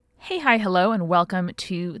Hey, hi, hello, and welcome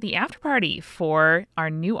to the after party for our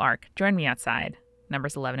new arc, Join Me Outside,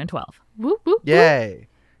 numbers 11 and 12. Whoop, whoop, Yay.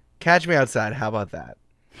 Catch me outside. How about that?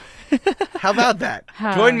 How about that?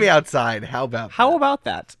 Join me outside. How about that? How about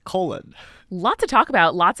that? Colon. Lots to talk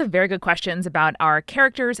about, lots of very good questions about our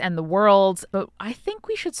characters and the world, but I think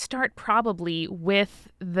we should start probably with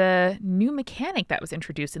the new mechanic that was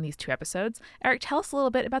introduced in these two episodes. Eric, tell us a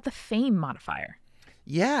little bit about the fame modifier.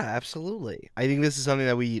 Yeah, absolutely. I think this is something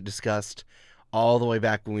that we discussed all the way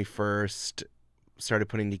back when we first started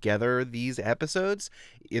putting together these episodes.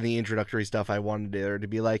 In the introductory stuff, I wanted there to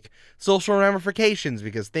be like social ramifications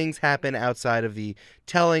because things happen outside of the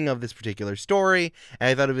telling of this particular story, and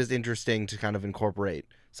I thought it was interesting to kind of incorporate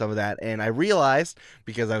some of that. And I realized,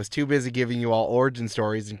 because I was too busy giving you all origin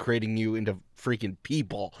stories and creating you into freaking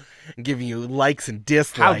people and giving you likes and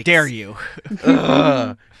dislikes. How dare you?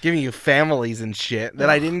 Giving you families and shit, that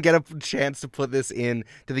I didn't get a chance to put this in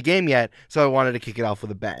to the game yet, so I wanted to kick it off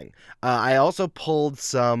with a bang. I also pulled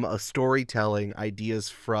some storytelling ideas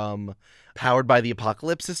from Powered by the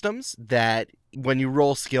Apocalypse systems that when you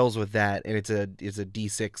roll skills with that, and it's a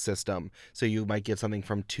D6 system, so you might get something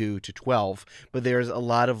from 2 to 12, but there's a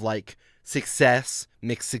lot of like success,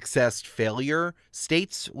 mixed success, failure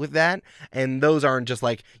states with that, and those aren't just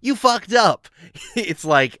like, you fucked up. It's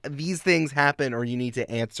like, these things happen or you need to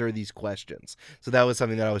answer these questions. So that was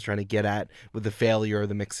something that I was trying to get at with the failure,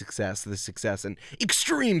 the mixed success, the success, and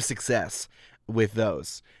extreme success with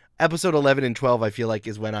those. Episode 11 and 12, I feel like,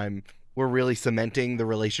 is when we're really cementing the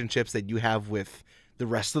relationships that you have with the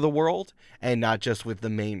rest of the world and not just with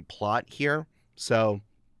the main plot here. So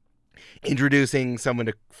introducing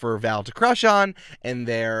someone for Val to crush on and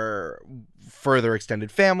their further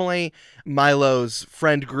extended family, Milo's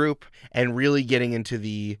friend group, and really getting into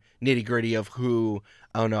the nitty gritty of who,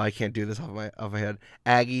 oh no, I can't do this off my head.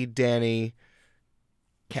 Aggie, Danny,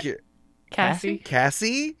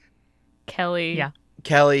 Cassie, Kelly. Yeah.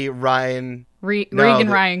 Kelly, Ryan, Regan,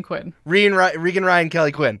 Ryan, Quinn. Regan, Ryan,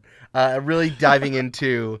 Kelly, Quinn. Really diving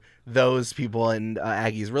into those people and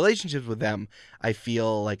Aggie's relationships with them, I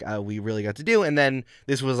feel like we really got to do. And then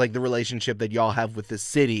this was like the relationship that y'all have with the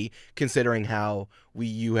city, considering how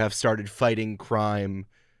you have started fighting crime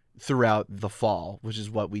throughout the fall, which is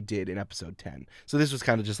what we did in episode 10. So this was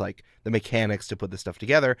kind of just like the mechanics to put this stuff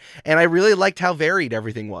together. And I really liked how varied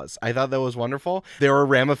everything was. I thought that was wonderful. There were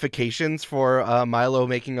ramifications for Milo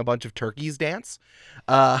making a bunch of turkeys dance.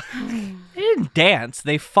 They didn't dance.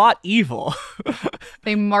 They fought evil.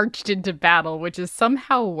 They marched into battle, which is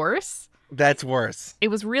somehow worse. That's worse. It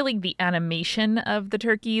was really the animation of the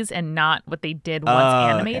turkeys and not what they did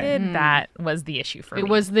once animated. Okay. That was the issue for me. It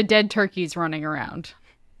was the dead turkeys running around.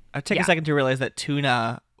 I take a second to realize that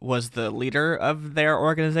Tuna was the leader of their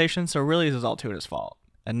organization, so really this is all Tuna's fault.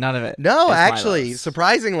 And none of it. No, is actually, Milo's.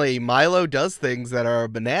 surprisingly, Milo does things that are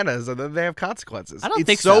bananas and then they have consequences. I don't it's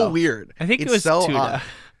think so so. weird. I think it's it was so Tuna. odd.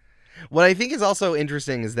 What I think is also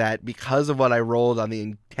interesting is that because of what I rolled on the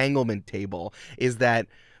entanglement table is that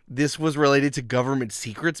this was related to government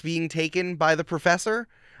secrets being taken by the professor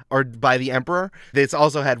or by the emperor. This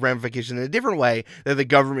also had ramifications in a different way, that the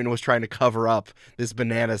government was trying to cover up this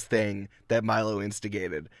bananas thing that Milo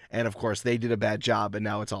instigated. And of course, they did a bad job, and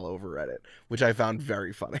now it's all over Reddit, which I found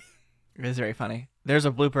very funny. It is very funny. There's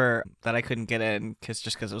a blooper that I couldn't get in just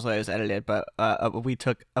because it was the way it was edited, but we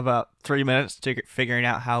took about 3 minutes to figuring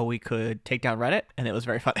out how we could take down Reddit, and it was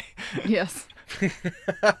very funny. Yes.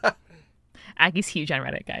 Aggie's huge on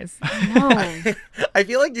Reddit, guys. No. I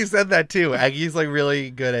feel like you said that too. Aggie's like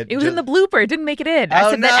really good at It was in the blooper. It didn't make it in. I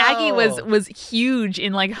Oh, said that Aggie no. was huge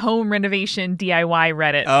in like home renovation DIY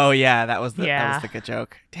Reddit. Oh yeah, that was the Yeah. good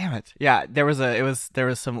joke. Damn it. Yeah, there was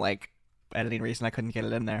some like editing reason I couldn't get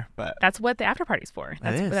it in there, but That's what the after party's for.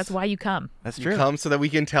 is. That's why you come. that's You true. come so that we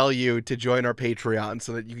can tell you to join our Patreon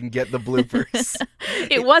so that you can get the bloopers.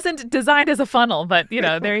 It wasn't designed as a funnel, but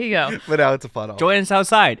there you go. But now it's a funnel. Join us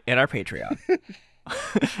outside in our Patreon.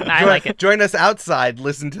 I like it. Join us outside,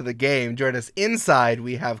 listen to the game. Join us inside,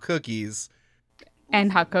 we have cookies.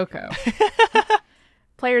 And hot cocoa.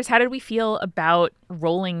 Players, how did we feel about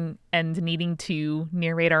rolling and needing to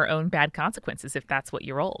narrate our own bad consequences if that's what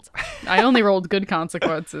you rolled? I only rolled good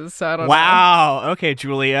consequences, so I don't know. Wow. Okay,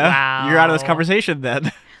 Julia. Wow. You're out of this conversation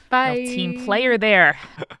then. Bye. Well, team player there.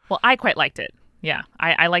 Well, I quite liked it. Yeah,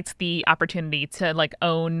 I liked the opportunity to like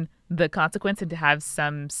own the consequence and to have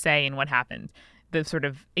some say in what happened. the sort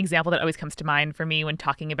of example that always comes to mind for me when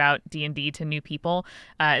talking about D&D to new people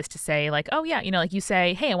is to say like, oh yeah, like you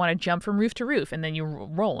say, hey, I want to jump from roof to roof, and then you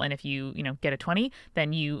roll, and if you get a 20,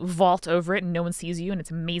 then you vault over it and no one sees you, and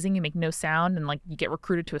it's amazing. You make no sound, and like you get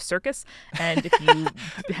recruited to a circus. And if you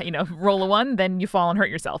roll a 1, then you fall and hurt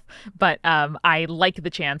yourself. But I like the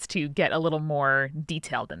chance to get a little more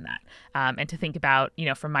detailed than that, and to think about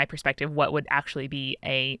from my perspective what would actually be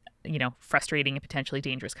a frustrating and potentially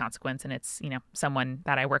dangerous consequence, and it's someone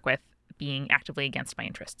that I work with being actively against my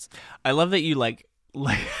interests. I love that you like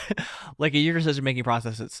in your decision making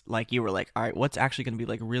process, it's like you were like, all right, what's actually going to be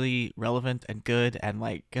like really relevant and good and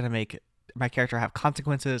like going to make my character have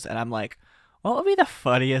consequences, and I'm like, what would be the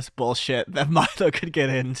funniest bullshit that Milo could get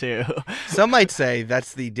into? Some might say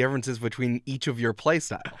that's the differences between each of your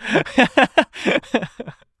playstyle.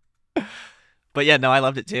 But yeah, no, I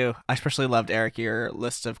loved it too. I especially loved, Eric, your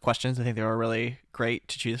list of questions. I think they were really great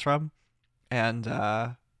to choose from. And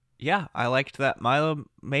yeah, I liked that Milo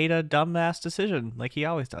made a dumbass decision like he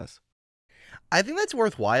always does. I think that's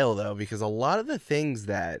worthwhile, though, because a lot of the things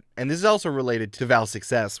that, and this is also related to Val's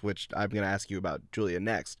success, which I'm going to ask you about, Julia,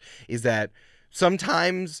 next, is that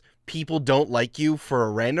sometimes people don't like you for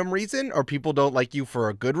a random reason, or people don't like you for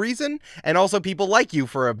a good reason, and also people like you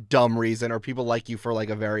for a dumb reason, or people like you for like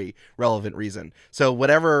a very relevant reason. So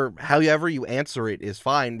however you answer it is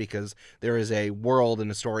fine, because there is a world and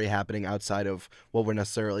a story happening outside of what we're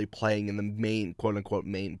necessarily playing in the main, quote-unquote,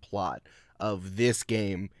 main plot of this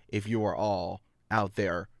game, if you are all out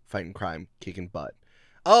there fighting crime, kicking butt.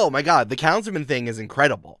 Oh my god, the councilman thing is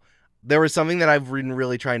incredible. There was something that I've been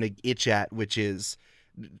really trying to itch at, which is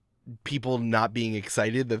people not being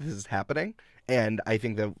excited that this is happening. And I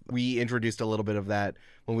think that we introduced a little bit of that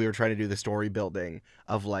when we were trying to do the story building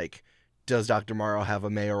of like, does Dr. Morrow have a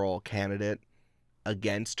mayoral candidate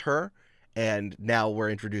against her? And now we're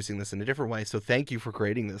introducing this in a different way. So thank you for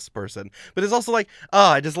creating this person. But it's also like,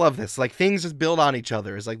 oh, I just love this. Like things just build on each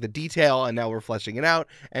other. It's like the detail, and now we're fleshing it out,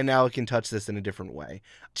 and now it can touch this in a different way.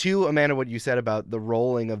 To Amanda, what you said about the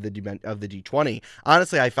rolling of the D20,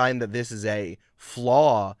 honestly, I find that this is a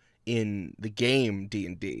flaw in the game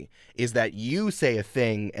D&D, is that you say a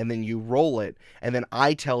thing and then you roll it, and then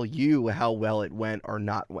I tell you how well it went or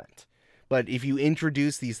not went. But if you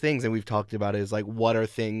introduce these things, and we've talked about it, is like, what are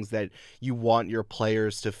things that you want your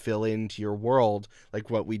players to fill into your world, like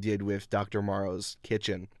what we did with Dr. Morrow's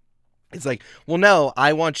kitchen. It's like, well, no,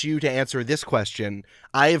 I want you to answer this question.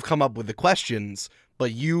 I have come up with the questions,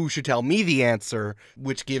 but you should tell me the answer,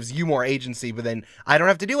 which gives you more agency, but then I don't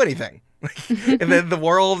have to do anything. And then the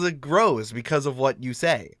world grows because of what you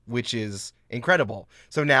say, which is incredible.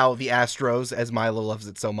 So now the Astros, as Milo loves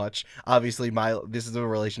it so much, obviously this is a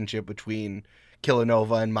relationship between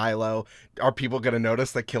Killanova and Milo. Are people going to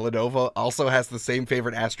notice that Killanova also has the same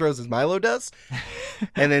favorite Astros as Milo does?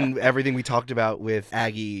 And then everything we talked about with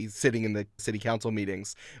Aggie sitting in the city council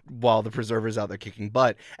meetings while the Preserver's out there kicking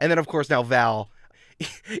butt. And then, of course, now Val.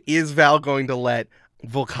 Is Val going to let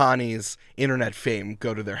Volcani's internet fame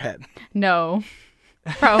go to their head? No.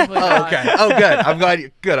 Probably not. Okay. Oh, good.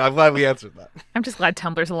 I'm glad we answered that. I'm just glad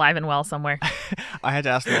Tumblr's alive and well somewhere. I had to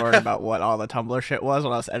ask Lauren about what all the Tumblr shit was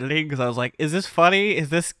when I was editing, because I was like, is this funny? Is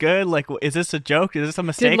this good? Like, is this a joke? Is this a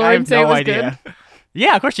mistake? Lauren I have say it no was idea. good?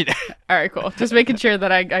 Yeah, of course you did. All right, cool. Just making sure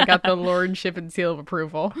that I got the lordship and seal of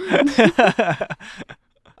approval.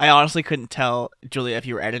 I honestly couldn't tell, Julia, if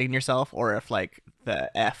you were editing yourself or if like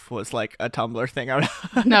the F was like a Tumblr thing.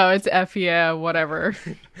 No, it's F yeah, whatever.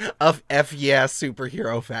 Of F yeah,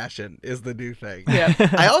 superhero fashion is the new thing. Yeah.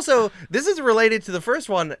 This is related to the first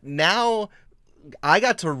one. Now I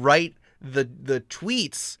got to write the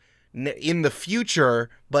tweets in the future,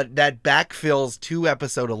 but that backfills to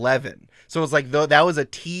episode 11. So it's like that was a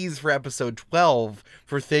tease for episode 12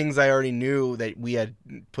 for things I already knew that we had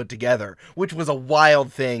put together, which was a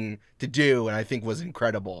wild thing to do, and I think was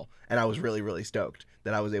incredible. And I was really, really stoked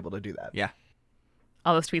that I was able to do that. Yeah.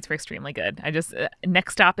 All those tweets were extremely good. I just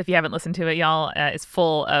Next Stop, if you haven't listened to it, y'all, is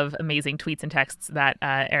full of amazing tweets and texts that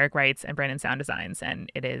Eric writes and Brandon sound designs, and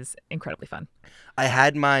it is incredibly fun. I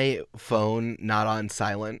had my phone not on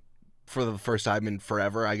silent for the first time in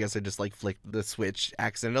forever. I guess I just like flicked the switch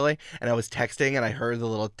accidentally, and I was texting and I heard the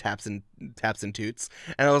little taps and toots,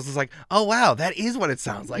 and I was just like, oh wow, that is what it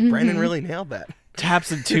sounds like. Brandon really nailed that.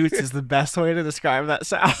 Taps and toots is the best way to describe that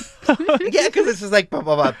sound. Yeah, because it's just like, bah,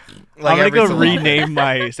 bah, bah, like I'm gonna go so rename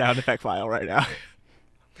my sound effect file right now.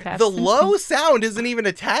 The low sound isn't even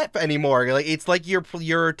a tap anymore. Like it's like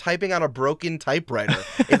you're typing on a broken typewriter.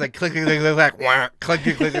 It's like click click click click click wah, click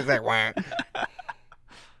click click click click wah.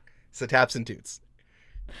 So taps and toots.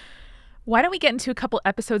 Why don't we get into a couple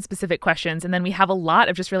episode-specific questions, and then we have a lot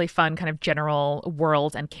of just really fun kind of general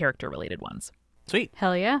world and character-related ones. Sweet.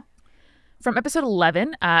 Hell yeah. From episode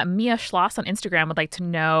 11, Mia Schloss on Instagram would like to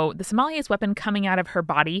know the sommelier's weapon coming out of her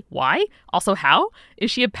body. Why? Also, how?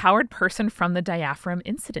 Is she a powered person from the diaphragm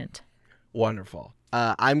incident? Wonderful.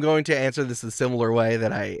 I'm going to answer this a similar way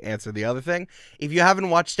that I answered the other thing. If you haven't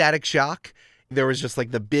watched Static Shock, there was just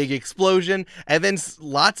like the big explosion, and then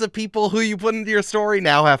lots of people who you put into your story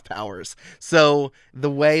now have powers. So the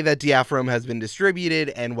way that diaphragm has been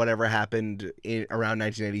distributed and whatever happened around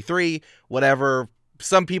 1983, whatever,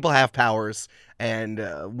 some people have powers, and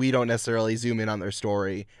we don't necessarily zoom in on their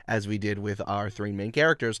story as we did with our three main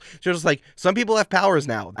characters. So just like, some people have powers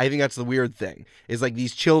now. I think that's the weird thing, is like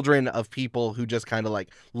these children of people who just kind of like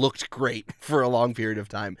looked great for a long period of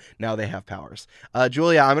time, now they have powers.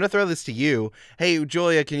 Julia, I'm going to throw this to you. Hey,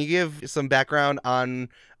 Julia, can you give some background on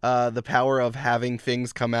the power of having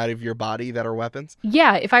things come out of your body that are weapons?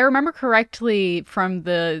 Yeah, if I remember correctly from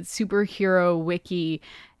the superhero wiki,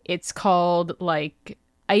 it's called like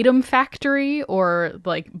item factory or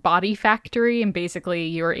like body factory, and basically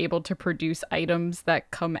you're able to produce items that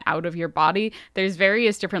come out of your body. There's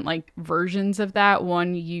various different like versions of that.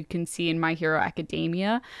 One you can see in My Hero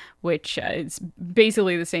Academia, which is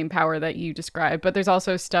basically the same power that you described, but there's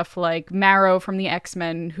also stuff like Marrow from the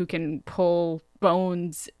X-Men, who can pull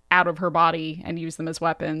bones out of her body and use them as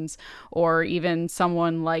weapons, or even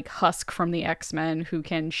someone like Husk from the X-Men, who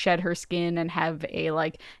can shed her skin and have a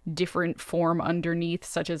like different form underneath,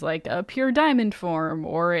 such as like a pure diamond form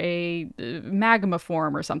or a magma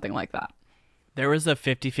form or something like that. There was a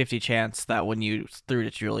 50-50 chance that when you threw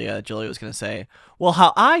it to Julia was going to say, well,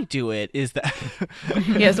 how I do it is that...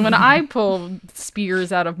 Yes, when I pull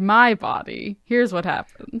spears out of my body, here's what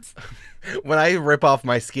happens. When I rip off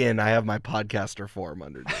my skin, I have my podcaster form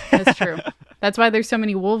underneath. That's true. That's why there's so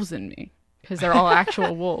many wolves in me, because they're all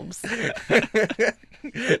actual wolves.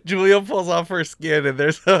 Julia pulls off her skin, and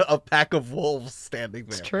there's a pack of wolves standing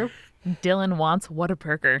there. It's true. Dylan wants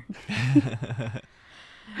Whataburger.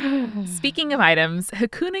 Speaking of items,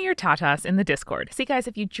 Hakuna your tatas in the Discord. See, guys,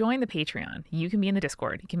 if you join the Patreon, you can be in the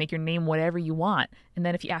Discord. You can make your name whatever you want. And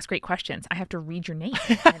then if you ask great questions, I have to read your name.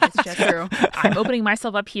 And it's just True. I'm opening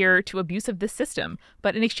myself up here to abuse of this system.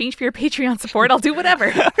 But in exchange for your Patreon support, I'll do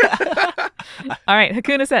whatever. All right,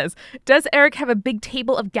 Hakuna says, does Eric have a big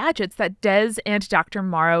table of gadgets that Des and Dr.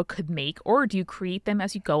 Morrow could make, or do you create them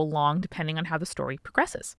as you go along depending on how the story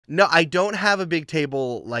progresses? No, I don't have a big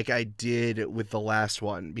table like I did with the last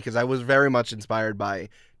one, because I was very much inspired by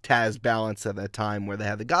Taz Balance at that time, where they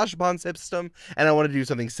had the Gashapon system, and I wanted to do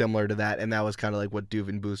something similar to that, and that was kind of like what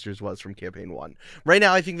Duvin Boosters was from Campaign 1. Right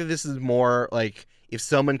now, I think that this is more like, if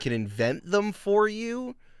someone can invent them for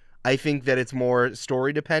you, I think that it's more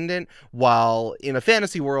story dependent, while in a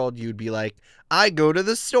fantasy world, you'd be like, I go to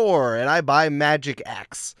the store and I buy Magic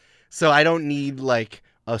X. So I don't need like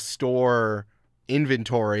a store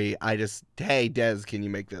inventory. I just, hey, Des, can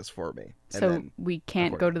you make this for me? And So then we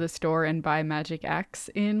can't go to the store and buy Magic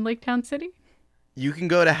X in Lake Town City? you can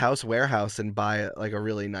go to House Warehouse and buy like a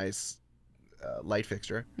really nice light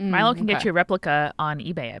fixture. Milo can get Okay. you a replica on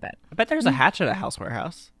eBay, I bet. I bet there's a hatchet at House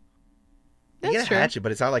Warehouse. You get That's a true. hatchet,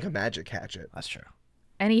 but it's not like a magic hatchet. That's true.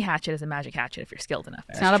 Any hatchet is a magic hatchet if you're skilled enough.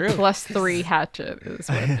 It's That's not true. a +3 hatchet, is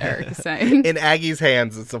what Eric is saying. In Aggie's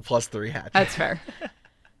hands, it's a +3 hatchet. That's fair.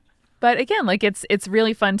 But again, like it's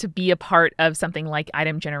really fun to be a part of something like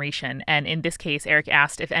item generation. And in this case, Eric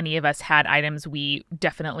asked if any of us had items we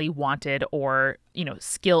definitely wanted, or, you know,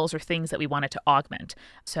 skills or things that we wanted to augment.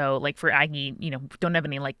 So like for Aggie, you know, don't have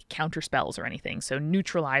any like counter spells or anything. So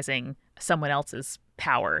neutralizing someone else's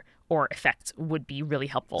power or effects would be really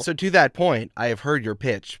helpful. So to that point, I have heard your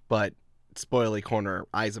pitch, but spoily corner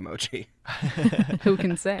eyes emoji. Who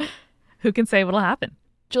can say? Who can say what'll happen?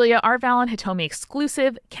 Julia, our Val and Hitomi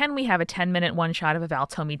exclusive. Can we have a 10-minute one-shot of a Val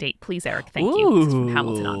Tomi date, please, Eric? Thank you. This is from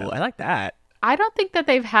Hamilton Ooh, Auto. I like that. I don't think that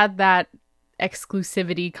they've had that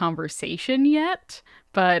exclusivity conversation yet,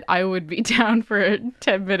 but I would be down for a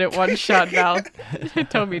 10-minute one-shot Val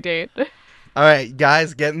Tomi date. All right,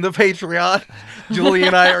 guys, get in the Patreon. Julie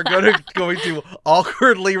and I are going to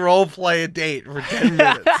awkwardly role play a date for 10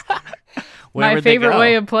 minutes. My Where'd they favorite go?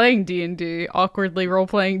 way of playing D&D, awkwardly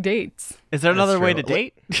role-playing dates. Is there another way to true.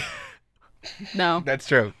 date? No. That's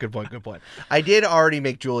true. Good point. Good point. I did already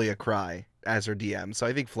make Julia cry as her DM, so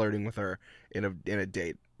I think flirting with her in a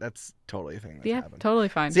date, that's totally a thing that's Yeah, happened. totally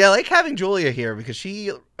fine. See, I like having Julia here because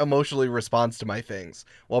she emotionally responds to my things,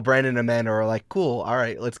 while Brandon and Amanda are like, cool, all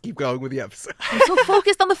right, let's keep going with the episode. I'm so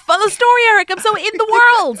focused on the fun of the story, Eric. I'm so in the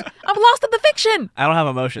world. I'm lost in the fiction. I don't have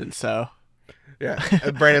emotions, so Yeah.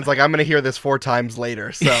 And Brandon's like, I'm going to hear this 4 times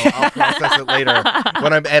later, so I'll process it later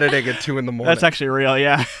when I'm editing at 2 a.m. That's actually real,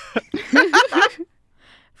 yeah.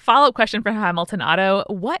 Follow-up question for Hamilton Otto.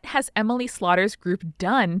 What has Emily Slaughter's group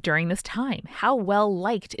done during this time? How well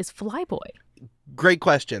liked is Flyboy? Great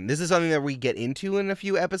question. This is something that we get into in a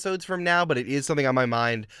few episodes from now, but it is something on my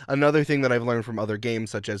mind. Another thing that I've learned from other games,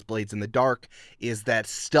 such as Blades in the Dark, is that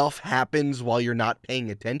stuff happens while you're not paying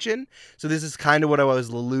attention. So this is kind of what I was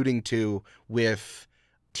alluding to with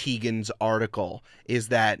Tegan's article, is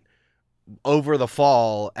that over the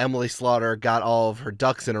fall, Emily Slaughter got all of her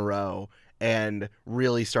ducks in a row and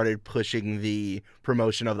really started pushing the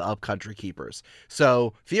promotion of the Upcountry Keepers.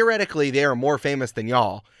 So theoretically, they are more famous than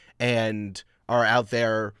y'all and are out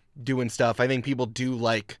there doing stuff. I think people do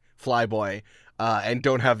like Flyboy and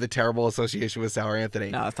don't have the terrible association with Sour Anthony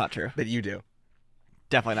No, that's not true. that you do.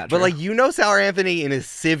 Definitely not true. But like, you know, Sour Anthony in his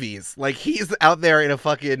civvies, like he's out there in a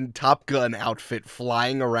fucking Top Gun outfit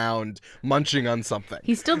flying around munching on something.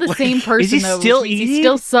 He's still the same person, is he though. still which means eating? He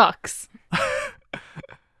still sucks.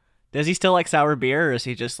 Does he still like sour beer, or is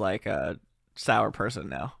he just like a sour person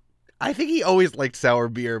now? I think he always liked sour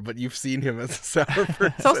beer, but you've seen him as a sour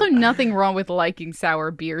person. There's also nothing wrong with liking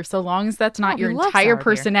sour beer, so long as that's not Oh, your we love entire sour beer.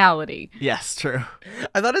 personality. Yes, true.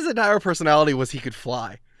 I thought his entire personality was he could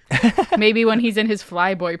fly. Maybe when he's in his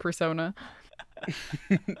Flyboy persona.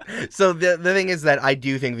 So the thing is that I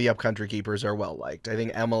do think the Upcountry Keepers are well liked. I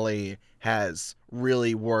think Emily has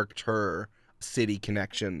really worked her city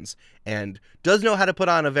connections and does know how to put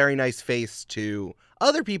on a very nice face to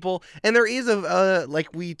other people. And there is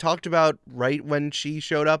like we talked about right when she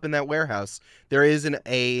showed up in that warehouse, there is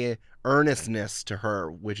a earnestness to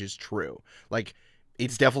her, which is true. Like,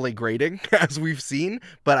 it's definitely grating, as we've seen,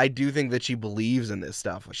 but I do think that she believes in this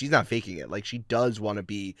stuff. She's not faking it. Like, she does want to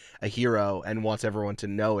be a hero and wants everyone to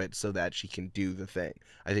know it so that she can do the thing.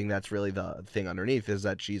 I think that's really the thing underneath, is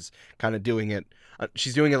that she's kind of doing it.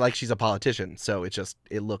 She's doing it like she's a politician, so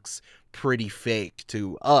it looks pretty fake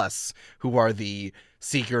to us, who are the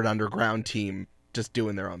secret underground team just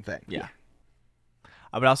doing their own thing. Yeah.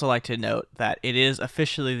 I would also like to note that it is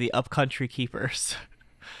officially the Upcountry Keepers.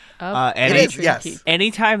 And It is, yes.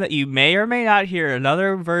 Anytime that you may or may not hear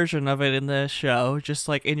another version of it in the show, just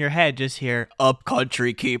like in your head, just hear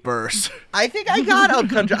Upcountry Keepers. I think I got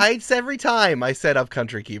Upcountry. Every time I said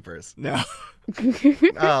Upcountry Keepers. No.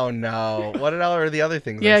 Oh no! What are the other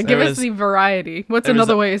things? I Yeah, said? give There us was- the variety. What's There was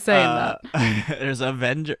another way of saying that? There's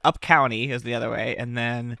Avenger. Up County is the other way, and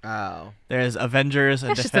then Oh, there's Avengers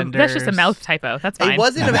and That's Defenders. just a mouth typo. That's fine. it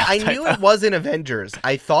wasn't. No, I knew it wasn't Avengers.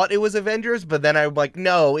 I thought it was Avengers, but then I'm like,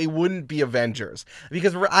 no, it wouldn't be Avengers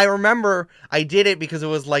because I remember I did it because it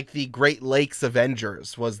was like the Great Lakes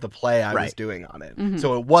Avengers was the play I was Right. doing on it. Mhm.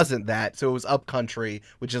 So it wasn't that. So it was Upcountry,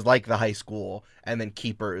 which is like the high school, and then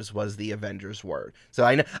Keepers was the Avengers word. So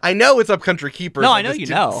I know it's Upcountry Keepers. No, I I know just you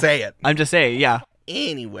didn't know. say it. I'm just saying, yeah.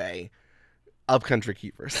 Anyway, Upcountry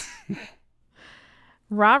Keepers.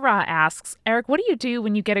 Ra Ra asks, Eric, what do you do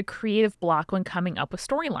when you get a creative block when coming up with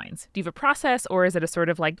storylines? Do you have a process, or is it a sort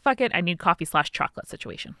of like, fuck it, I need coffee/chocolate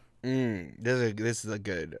situation? This is a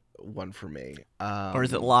good one for me. Or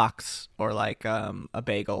is it locks, or like a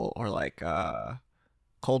bagel, or like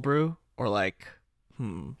cold brew, or like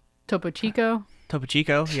Topo Chico. Topo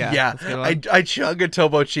Chico? Yeah. Yeah, that's a good one. I chug a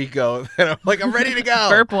Topo Chico, and I'm like, I'm ready to go.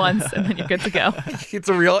 Burp once, and then you're good to go. It's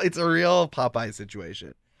a real Popeye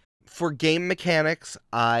situation. For game mechanics,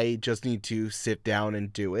 I just need to sit down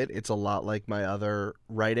and do it. It's a lot like my other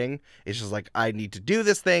writing. It's just like, I need to do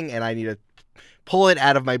this thing, and I need to pull it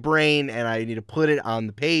out of my brain, and I need to put it on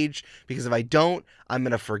the page, because if I don't, I'm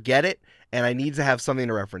going to forget it, and I need to have something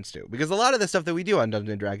to reference to. Because a lot of the stuff that we do on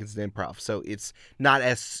Dungeons & Dragons is improv, so it's not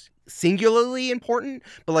as singularly important,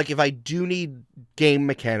 but like if I do need game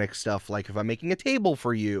mechanic stuff, like if I'm making a table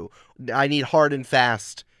for you, I need hard and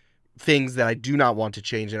fast things that I do not want to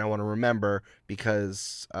change and I want to remember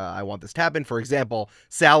because I want this to happen. For example,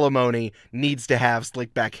 Salamone needs to have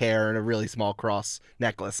slick back hair and a really small cross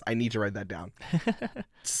necklace. I need to write that down.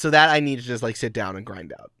 So that I need to just like sit down and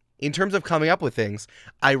grind out. In terms of coming up with things,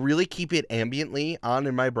 I really keep it ambiently on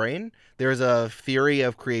in my brain. There's a theory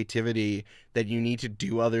of creativity that you need to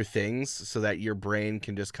do other things so that your brain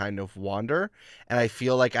can just kind of wander. And I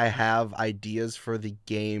feel like I have ideas for the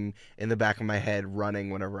game in the back of my head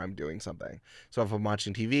running whenever I'm doing something. So if I'm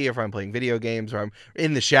watching TV, if I'm playing video games, or I'm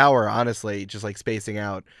in the shower, honestly, just like spacing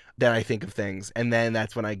out, then I think of things. And then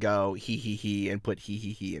that's when I go he and put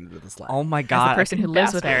he into the Slack. Oh my As god. the person who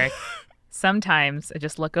lives with bastard. Eric, sometimes I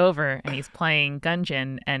just look over and he's playing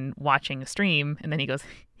Gungeon and watching a stream, and then he goes,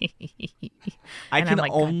 I and can I'm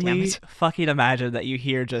like, "God damn only it." fucking imagine that you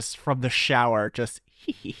hear just from the shower, just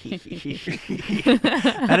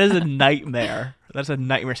That is a nightmare. That's a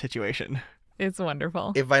nightmare situation. It's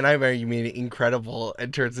wonderful. If by nightmare you mean incredible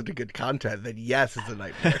and turns into good content, then yes, it's a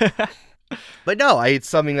nightmare. But no, it's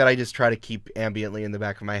something that I just try to keep ambiently in the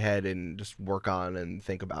back of my head and just work on and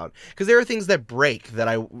think about. Because there are things that break that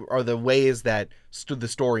are the ways that the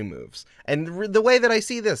story moves. And the way that I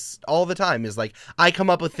see this all the time is like, I come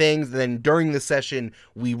up with things, and then during the session,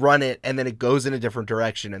 we run it, and then it goes in a different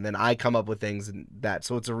direction, and then I come up with things and that.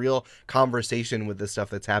 So it's a real conversation with the stuff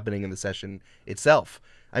that's happening in the session itself.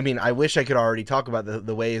 I mean, I wish I could already talk about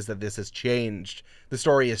the ways that this has changed. The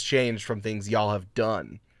story has changed from things y'all have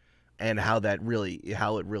done. And how it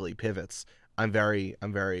really pivots. I'm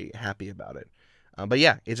very happy about it. But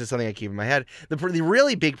yeah, it's just something I keep in my head. The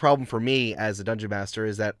really big problem for me as a dungeon master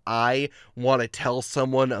is that I want to tell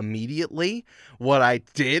someone immediately what I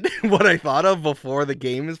did, what I thought of before the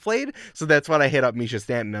game is played. So that's when I hit up Misha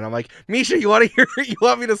Stanton and I'm like, Misha, you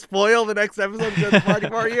want me to spoil the next episode of Just Party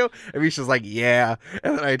for you? And Misha's like, yeah.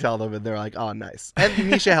 And then I tell them and they're like, oh, nice. And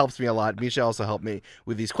Misha helps me a lot. Misha also helped me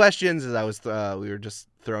with these questions as I was, we were just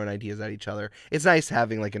throwing ideas at each other. It's nice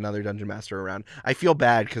having like another dungeon master around. I feel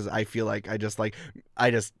bad because I feel like I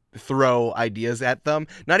just throw ideas at them.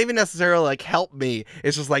 Not even necessarily like help me.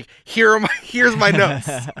 It's just like here's my notes.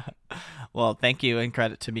 Well, thank you and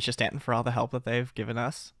credit to Misha Stanton for all the help that they've given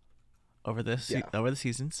us over the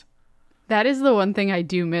seasons. That is the one thing I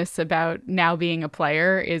do miss about now being a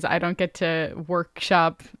player is I don't get to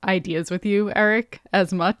workshop ideas with you, Eric,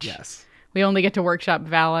 as much. Yes. We only get to workshop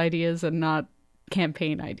Val ideas and not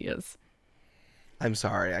campaign ideas. I'm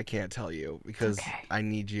sorry, I can't tell you because Okay. I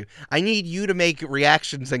need you. I need you to make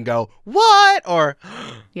reactions and go, what? Or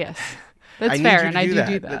Yes. I That's need fair, you and to I do do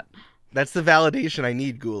that. that. That's the validation I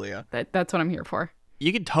need, Gulia. That's what I'm here for.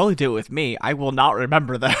 You can totally do it with me. I will not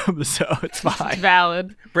remember them, so it's fine.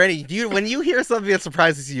 Valid. Brandy, when you hear something that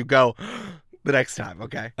surprises you, go the next time,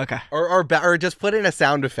 okay? Okay. Or just put in a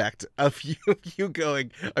sound effect of you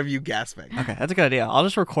gasping. Okay, that's a good idea. I'll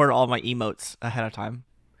just record all my emotes ahead of time.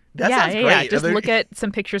 That sounds great. Yeah. Just look at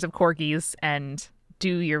some pictures of corgis and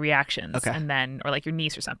do your reactions, Okay. and then, or like your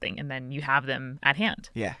niece or something, and then you have them at hand.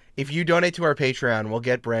 Yeah. If you donate to our Patreon, we'll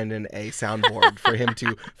get Brandon a soundboard for him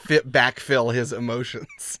to backfill his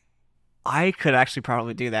emotions. I could actually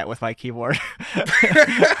probably do that with my keyboard.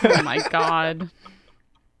 Oh my god.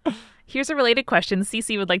 Here's a related question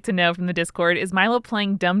Cece would like to know from the Discord. Is Milo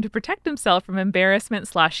playing dumb to protect himself from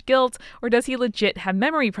embarrassment/guilt, or does he legit have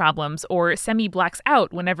memory problems or semi-blacks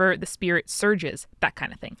out whenever the spirit surges? That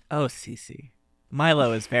kind of thing. Oh, Cece.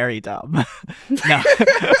 Milo is very dumb. No.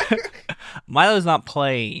 Milo's not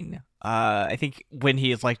playing. I think when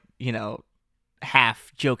he is like,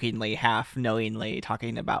 half jokingly, half knowingly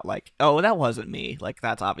talking about like, oh, that wasn't me. Like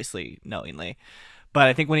that's obviously knowingly. But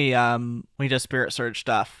I think when he does spirit surge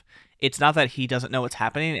stuff, it's not that he doesn't know what's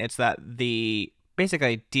happening. It's that the basic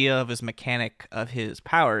idea of his mechanic of his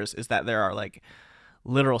powers is that there are like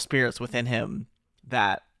literal spirits within him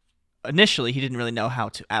that initially he didn't really know how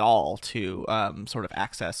to at all to sort of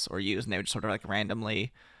access or use, and they would just sort of like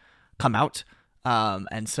randomly come out.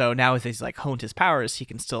 And so now as he's like honed his powers,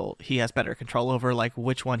 he has better control over like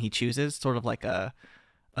which one he chooses, sort of like a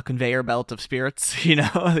conveyor belt of spirits,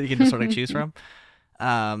 that you can just sort of choose from.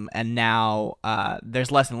 And now there's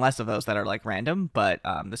less and less of those that are like random, but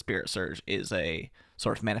the spirit surge is a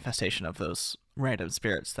sort of manifestation of those random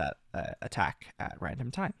spirits that attack at random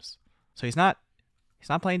times. So he's not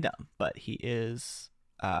playing dumb, but he is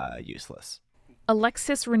useless.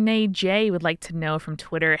 Alexis Renee J would like to know from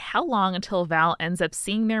Twitter how long until Val ends up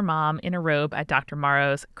seeing their mom in a robe at Dr.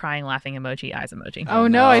 Morrow's, crying, laughing emoji, eyes emoji. Oh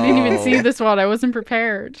no, I didn't even see this one. I wasn't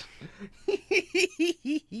prepared.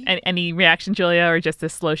 Any reaction, Julia, or just a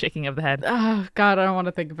slow shaking of the head? Oh god, I don't want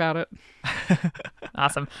to think about it.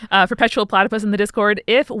 Awesome. Perpetual Platypus in the Discord.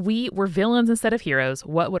 If we were villains instead of heroes,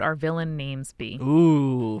 what would our villain names be?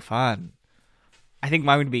 Ooh, fun. I think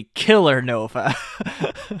mine would be Killer Nova.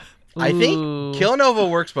 I think Ooh. Kill Nova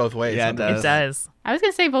works both ways. Yeah, it sometimes. It does. I was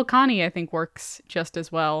gonna say Volcani, I think, works just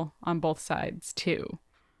as well on both sides too.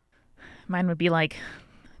 Mine would be like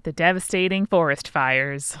the devastating forest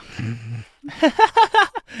fires.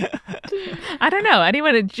 I don't know.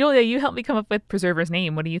 Anyone, Julia, you help me come up with Preserver's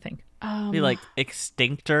name. What do you think? Be like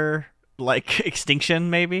Extinctor, like Extinction,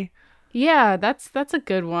 maybe? Yeah, that's a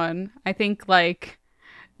good one. I think like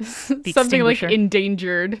something like Extinguisher.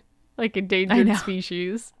 endangered know.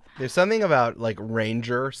 species. There's something about like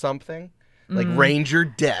Ranger something. Like Ranger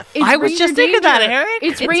Death. It's I was Ranger just thinking that, Danger. Eric.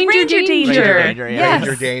 It's It's Ranger Ranger Danger. Danger. Ranger Danger, yeah. Yes.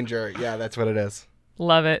 Ranger Danger. Yeah, that's what it is.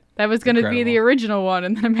 Love it. That was going to be the Incredible. original one,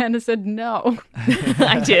 and then Amanda said no.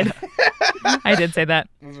 I did. I did say that.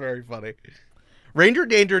 It was very funny. Ranger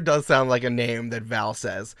Danger does sound like a name that Val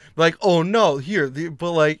says. Like, oh no,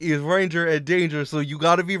 but like, is Ranger and Danger, so you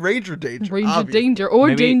gotta be Ranger Danger. Ranger obviously. Danger or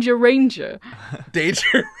Maybe- Danger Ranger.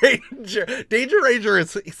 Danger Ranger. Danger Ranger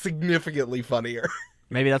is significantly funnier.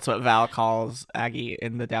 Maybe that's what Val calls Aggie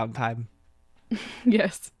in the downtime.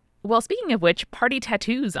 Yes. Well, speaking of which, Party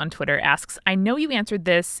Tattoos on Twitter asks, I know you answered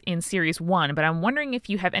this in Series 1, but I'm wondering if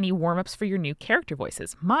you have any warm-ups for your new character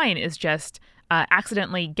voices. Mine is just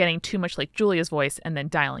accidentally getting too much like Julia's voice and then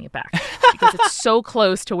dialing it back. Because it's so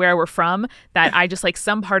close to where we're from that I just like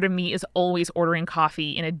some part of me is always ordering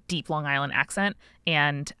coffee in a deep Long Island accent,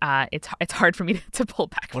 and it's hard for me to pull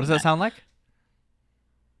back What from does that sound like?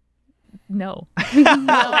 No. No,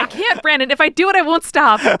 I can't, Brandon. If I do it, I won't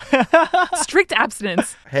stop. Strict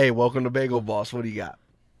abstinence. Hey, welcome to Bagel Boss. What do you got?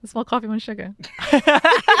 A small coffee, one sugar.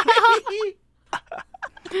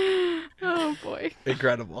 Oh boy.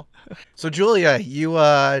 Incredible. So Julia, you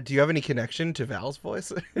do you have any connection to Val's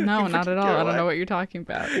voice? No, In not at all. I don't particular know way? what you're talking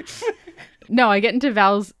about. No, I get into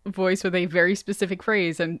Val's voice with a very specific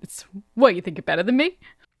phrase, and it's, what, you think you're better than me?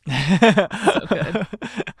 So good.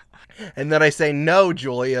 And then I say, no,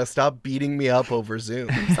 Julia, stop beating me up over Zoom.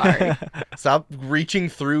 Sorry. Stop reaching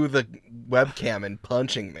through the webcam and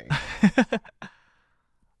punching me.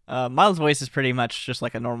 Miles' voice is pretty much just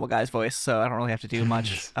like a normal guy's voice, so I don't really have to do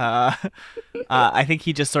much. I think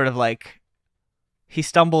he just sort of like he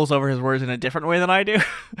stumbles over his words in a different way than I do.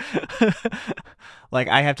 Like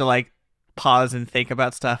I have to like pause and think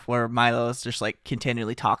about stuff where Milo's just like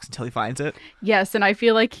continually talks until he finds it. Yes, and I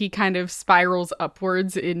feel like he kind of spirals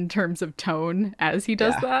upwards in terms of tone as he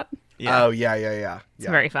does Yeah. that. Yeah. Oh, yeah. It's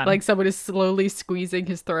very fun. Like someone is slowly squeezing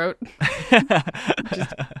his throat,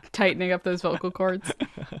 tightening up those vocal cords.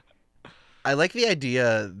 I like the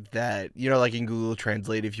idea that, like in Google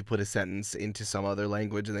Translate, if you put a sentence into some other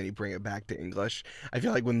language and then you bring it back to English, I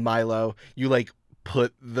feel like with Milo, you like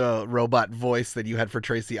put the robot voice that you had for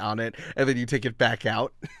Tracy on it and then you take it back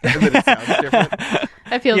out and then it sounds different.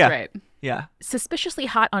 That feels Yeah. right. Yeah. Suspiciously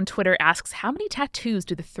Hot on Twitter asks, how many tattoos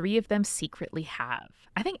do the three of them secretly have?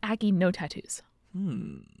 I think Aggie, no tattoos.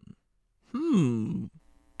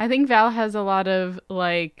 I think Val has a lot of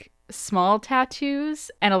like small tattoos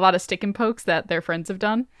and a lot of stick and pokes that their friends have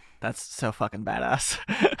done. That's so fucking badass.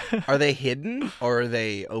 Are they hidden or are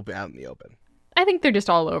they open out in the open? I think they're just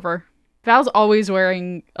all over. Val's always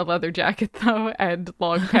wearing a leather jacket though, and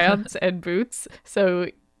long pants and boots. So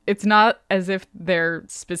it's not as if they're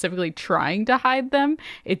specifically trying to hide them.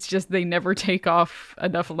 It's just they never take off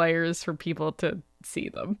enough layers for people to see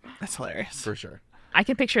them. That's hilarious. For sure. I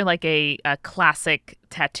can picture like a classic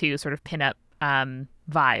tattoo sort of pinup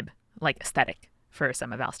vibe, like aesthetic for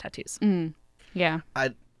some of Val's tattoos. Yeah.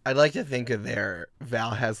 I'd like to think of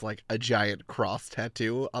Val has like a giant cross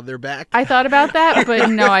tattoo on their back. I thought about that, but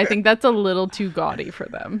no, I think that's a little too gaudy for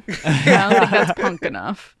them. I don't think that's punk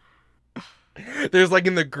enough. There's like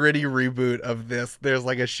in the Gritty reboot of this, there's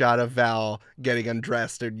like a shot of Val getting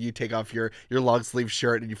undressed and you take off your long sleeve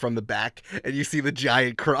shirt and you from the back and you see the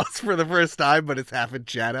giant cross for the first time, but it's half in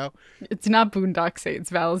shadow. It's not Boondock Saints.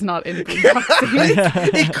 Val is not in Boondock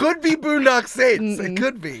Saints. It could be Boondock Saints. It Mm-mm.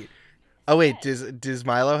 could be. Oh wait, does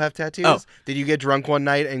Milo have tattoos? Oh. Did you get drunk one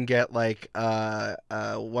night and get like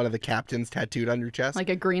one of the captains tattooed on your chest? Like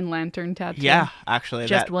a Green Lantern tattoo. Yeah, actually.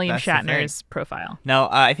 Just that- William that's the thing. Shatner's profile. No,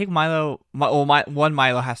 I think Milo. One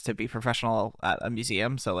Milo has to be professional at a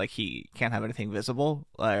museum, so like he can't have anything visible,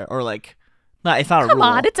 or like, no, it's not a Come rule.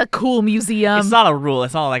 on, it's a cool museum. It's not a rule.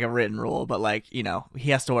 It's not like a written rule, but like he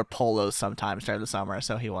has to wear polos sometimes during the summer,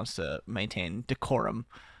 so he wants to maintain decorum.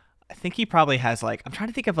 I think he probably has like I'm trying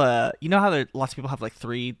to think of how lots of people have like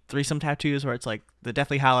threesome tattoos where it's like the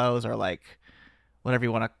Deathly Hallows or like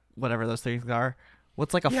whatever those things are.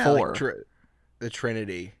 What's like a yeah, four? like the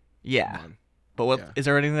Trinity. Yeah. one. But what Yeah. is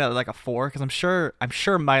there anything that like a 4? Because I'm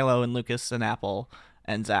sure Milo and Lucas and Apple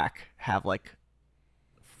and Zach have like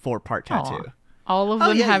 4-part Aw. tattoo. All of Oh,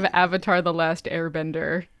 them yeah. have Avatar The Last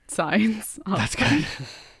Airbender signs. That's good.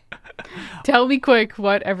 Tell me quick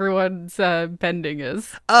what everyone's bending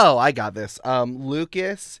is. Oh, I got this.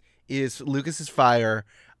 Lucas is fire.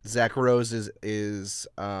 Zach Rose is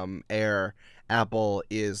air. Apple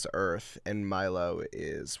is earth, and Milo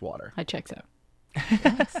is water. I checks out.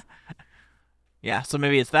 Yeah, so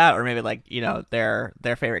maybe it's that, or maybe like their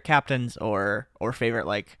favorite captains or favorite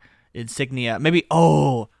like insignia. Maybe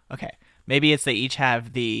maybe it's they each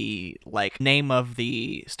have the like name of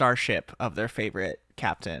the starship of their favorite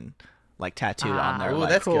captain like tattooed on their Ooh, like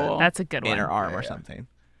that's cool. good. That's a good inner one. arm Yeah, or yeah. something.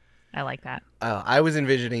 I like that. I was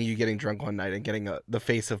envisioning you getting drunk one night and getting the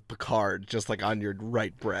face of Picard just like on your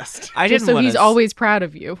right breast. I Just didn't so he's wanna always proud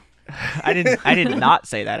of you. I did not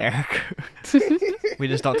say that, Eric. We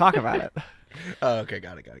just don't talk about it. Oh, okay,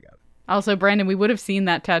 got it. Also, Brandon, we would have seen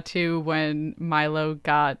that tattoo when Milo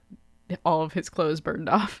got all of his clothes burned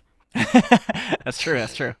off. That's true.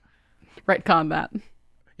 Retcon that.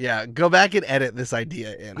 Yeah, go back and edit this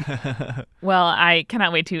idea in. Well, I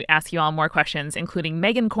cannot wait to ask you all more questions, including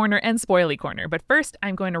Megan Corner and Spoily Corner. But first,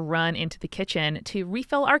 I'm going to run into the kitchen to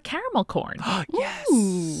refill our caramel corn. Yes.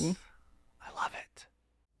 Ooh. I love it.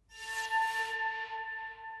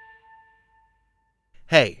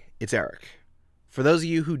 Hey, it's Eric. For those of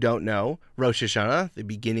you who don't know, Rosh Hashanah, the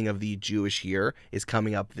beginning of the Jewish year, is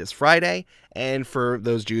coming up this Friday. And for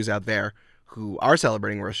those Jews out there who are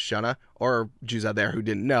celebrating Rosh Hashanah, or Jews out there who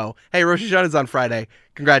didn't know, hey, Rosh Hashanah is on Friday.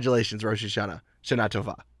 Congratulations, Rosh Hashanah. Shana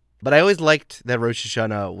Tova. But I always liked that Rosh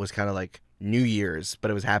Hashanah was kind of like New Year's,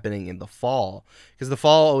 but it was happening in the fall. Because the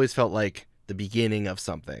fall always felt like the beginning of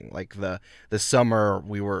something. Like the summer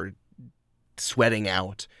we were sweating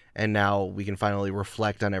out, and now we can finally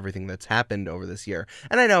reflect on everything that's happened over this year.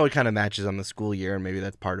 And I know it kind of matches on the school year, and maybe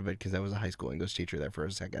that's part of it because I was a high school English teacher there for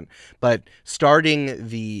a second. But starting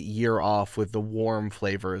the year off with the warm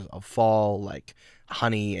flavors of fall, like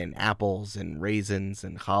honey and apples and raisins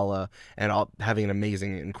and challah, and all, having an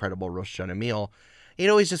amazing, incredible Rosh Hashanah meal, it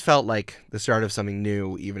always just felt like the start of something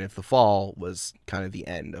new, even if the fall was kind of the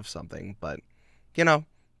end of something. But, you know,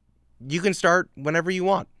 you can start whenever you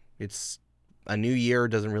want. It's a new year,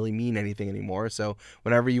 doesn't really mean anything anymore, so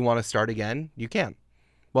whenever you want to start again, you can.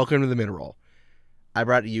 Welcome to the mid-roll. I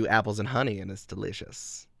brought you apples and honey, and it's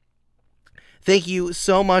delicious. Thank you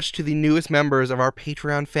so much to the newest members of our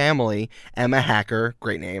Patreon family, Emma Hacker,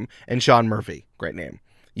 great name, and Sean Murphy, great name.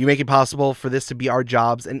 You make it possible for this to be our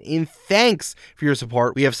jobs, and in thanks for your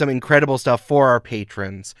support, we have some incredible stuff for our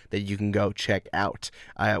patrons that you can go check out.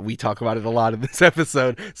 We talk about it a lot in this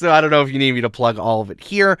episode, so I don't know if you need me to plug all of it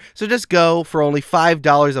here. So just go for only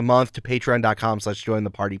 $5 a month to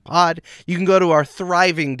patreon.com/jointhepartypod. You can go to our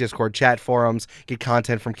thriving Discord chat forums, get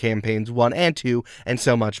content from campaigns 1 and 2, and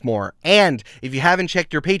so much more. And if you haven't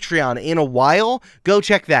checked your Patreon in a while, go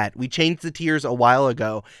check that. We changed the tiers a while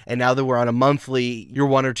ago, and now that we're on a monthly, your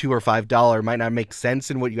 $1 or $2 or $5 might not make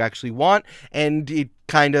sense in what you actually want, and it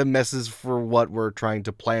kind of messes for what we're trying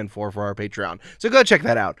to plan for our Patreon. So go check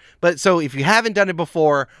that out. But so if you haven't done it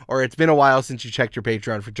before, or it's been a while since you checked your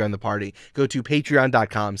Patreon for Join the Party, go to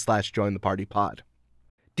patreon.com/jointhepartypod.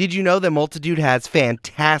 Did you know that Multitude has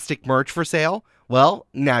fantastic merch for sale? Well,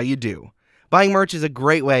 now you do. Buying merch is a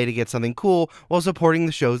great way to get something cool while supporting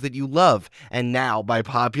the shows that you love. And now, by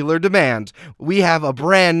popular demand, we have a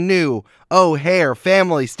brand new O'Hare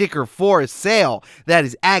family sticker for sale. That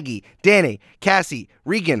is Aggie, Danny, Cassie,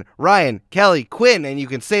 Regan, Ryan, Kelly, Quinn, and you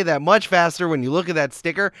can say that much faster when you look at that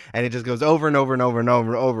sticker, and it just goes over and over and over and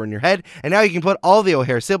over and over in your head. And now you can put all the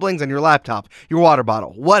O'Hare siblings on your laptop, your water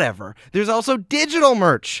bottle, whatever. There's also digital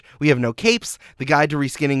merch. We have No Capes, the guide to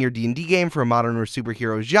reskinning your D&D game for a modern or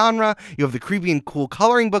superhero genre. You have the creepy and cool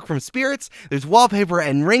coloring book from Spirits. There's wallpaper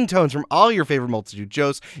and ringtones from all your favorite Multitude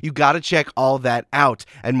shows. You gotta check all that out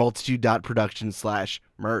at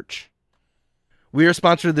multitude.production/merch. We are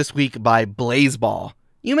sponsored this week by Blazeball.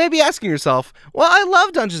 You may be asking yourself, well, I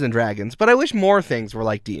love Dungeons & Dragons, but I wish more things were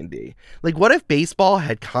like D&D. Like, what if baseball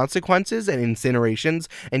had consequences and incinerations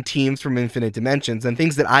and teams from infinite dimensions and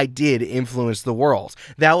things that I did influence the world?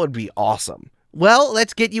 That would be awesome. Well,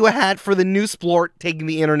 let's get you a hat for the new sport taking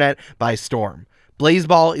the internet by storm.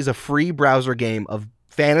 Blazeball is a free browser game of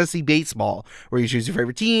fantasy baseball where you choose your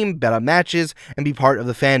favorite team, bet on matches, and be part of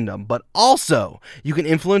the fandom. But also, you can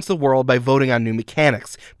influence the world by voting on new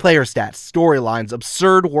mechanics, player stats, storylines,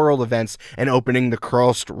 absurd world events, and opening the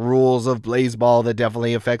cursed rules of Blazeball that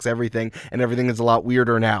definitely affects everything, and everything is a lot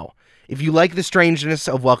weirder now. If you like the strangeness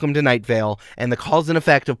of Welcome to Night Vale and the cause and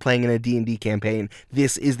effect of playing in a D&D campaign,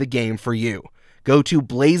 this is the game for you. Go to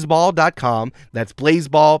blazeball.com. That's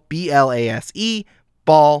Blazeball, B-L-A-S-E,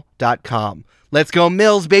 ball.com. Let's go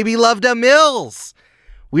Mills, baby. Love the Mills.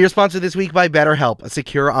 We are sponsored this week by BetterHelp, a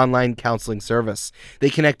secure online counseling service. They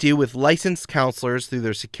connect you with licensed counselors through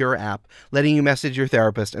their secure app, letting you message your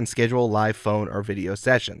therapist and schedule live phone or video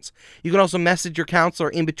sessions. You can also message your counselor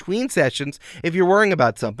in between sessions if you're worrying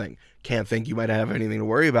about something. Can't think you might have anything to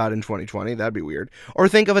worry about in 2020. That'd be weird. Or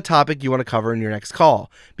think of a topic you want to cover in your next call.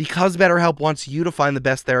 Because BetterHelp wants you to find the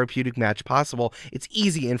best therapeutic match possible, it's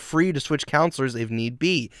easy and free to switch counselors if need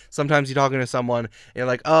be. Sometimes you're talking to someone and you're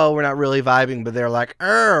like, oh, we're not really vibing, but they're like,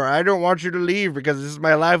 I don't want you to leave because this is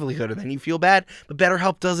my livelihood. And then you feel bad, but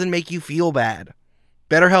BetterHelp doesn't make you feel bad.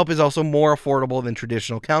 BetterHelp is also more affordable than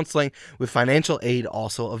traditional counseling, with financial aid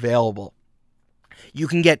also available. You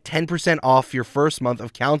can get 10% off your first month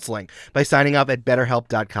of counseling by signing up at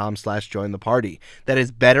betterhelp.com/jointheparty. That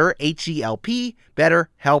is better, H-E-L-P,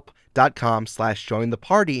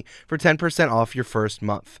 betterhelp.com/jointheparty for 10% off your first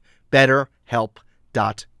month.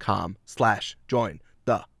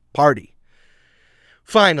 betterhelp.com/jointheparty.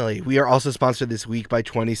 Finally, we are also sponsored this week by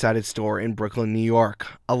 20 Sided Store in Brooklyn, New York.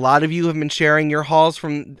 A lot of you have been sharing your hauls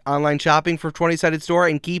from online shopping for 20 Sided Store,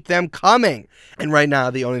 and keep them coming. And right now,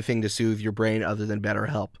 the only thing to soothe your brain other than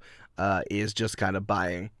BetterHelp is just kind of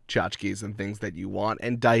buying tchotchkes and things that you want,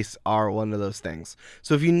 and dice are one of those things.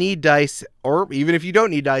 So if you need dice, or even if you don't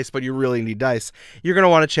need dice, but you really need dice, you're going to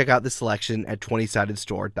want to check out the selection at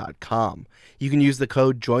 20sidedstore.com. You can use the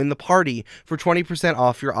code JOINTHEPARTY for 20%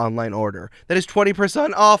 off your online order. That is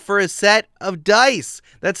 20% off for a set of dice.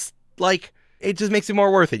 That's like, it just makes it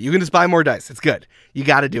more worth it. You can just buy more dice. It's good. You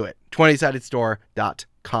got to do it.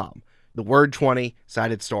 20sidedstore.com. The word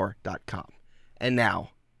 20sidedstore.com. And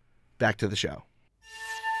now, back to the show.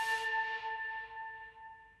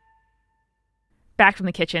 Back from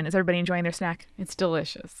the kitchen. Is everybody enjoying their snack? It's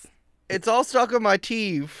delicious. It's all stuck in my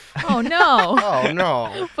teeth. Oh, no. Oh,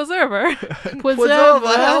 no. Preserver. Preserver,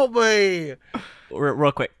 help me.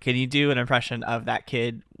 Real quick, can you do an impression of that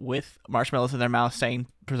kid with marshmallows in their mouth saying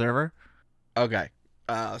preserver? Okay.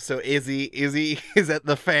 So Izzy is at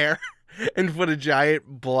the fair and put a giant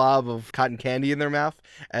blob of cotton candy in their mouth,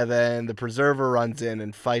 and then the preserver runs in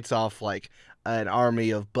and fights off like an army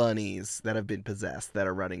of bunnies that have been possessed that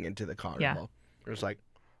are running into the carnival. Yeah. It's like,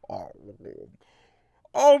 oh,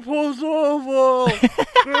 preserver!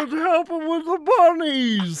 Let's help him with the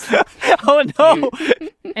bunnies! Oh, no!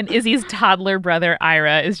 And Izzy's toddler brother,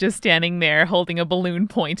 Ira, is just standing there holding a balloon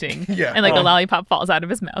pointing. Yeah. And like a lollipop falls out of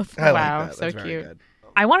his mouth. I Wow, like that. so That's very cute. good.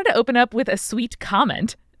 I wanted to open up with a sweet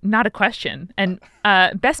comment, not a question. And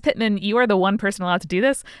Bess Pittman, you are the one person allowed to do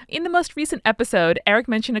this. In the most recent episode, Eric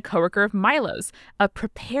mentioned a coworker of Milo's, a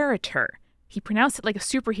preparator. He pronounced it like a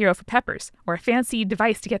superhero for peppers, or a fancy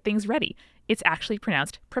device to get things ready. It's actually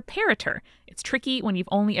pronounced preparator. It's tricky when you've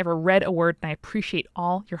only ever read a word, and I appreciate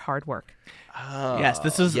all your hard work. Oh, Yes,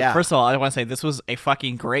 this was, yeah. first of all, I want to say this was a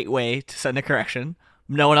fucking great way to send a correction.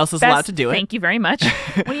 No one else is Bess, allowed to do it. Thank you very much.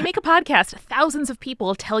 When you make a podcast, thousands of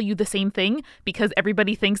people tell you the same thing because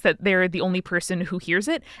everybody thinks that they're the only person who hears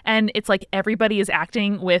it. And it's like everybody is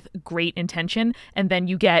acting with great intention. And then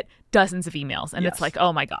you get dozens of emails and Yes. it's like,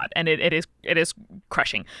 oh my God. And it is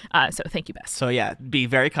crushing. So thank you, Bess. So yeah, be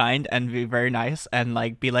very kind and be very nice and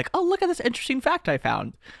like be like, oh, look at this interesting fact I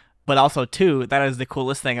found. But also, too, that is the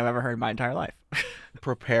coolest thing I've ever heard in my entire life.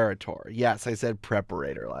 Preparator. Yes, I said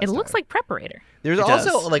preparator last It time. looks like preparator. There's It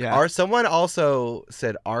also does, like yeah. someone also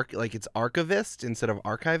said like it's archivist instead of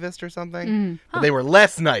archivist or something. Mm. But they were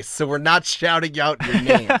less nice, so we're not shouting out your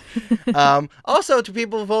name. Also, to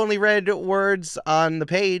people who've only read words on the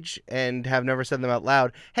page and have never said them out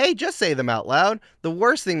loud, hey, just say them out loud. The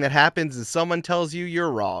worst thing that happens is someone tells you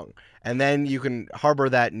you're wrong. And then you can harbor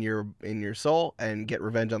that in your soul and get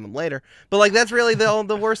revenge on them later. But like that's really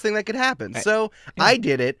the worst thing that could happen. So I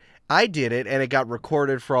did it, and it got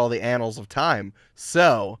recorded for all the annals of time.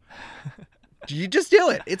 So you just do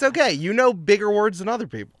it. It's okay. You know bigger words than other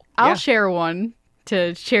people. I'll Yeah. share one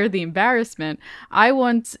to share the embarrassment. I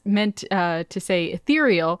once meant to say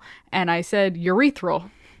ethereal, and I said urethral.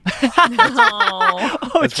 Oh,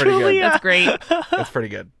 Oh, That's pretty good. Julia. that's great. That's pretty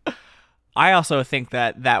good. I also think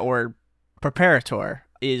that word preparator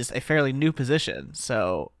is a fairly new position.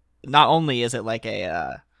 So not only is it like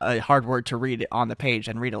a hard word to read on the page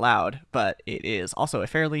and read aloud, but it is also a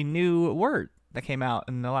fairly new word that came out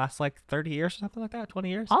in the last like 30 years or something like that, 20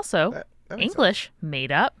 years. Also, That makes English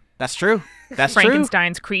made up. That's true. That's true.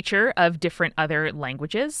 Frankenstein's creature of different other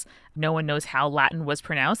languages. No one knows how Latin was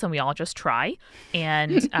pronounced, and we all just try.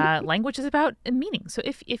 And language is about meaning. So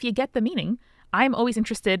if you get the meaning, I'm always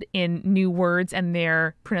interested in new words and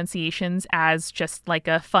their pronunciations as just like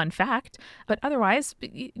a fun fact. But otherwise,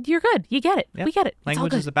 you're good. You get it. Yep. We get it. It's all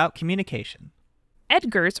Language good. is about communication.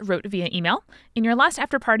 Edgars wrote via email, in your last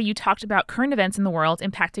after party, you talked about current events in the world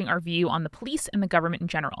impacting our view on the police and the government in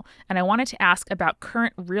general. And I wanted to ask about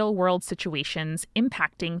current real world situations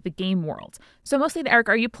impacting the game world. So mostly to Eric,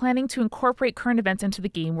 are you planning to incorporate current events into the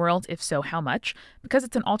game world? If so, how much? Because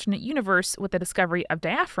it's an alternate universe with the discovery of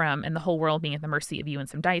diaphragm and the whole world being at the mercy of you and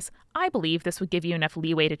some dice, I believe this would give you enough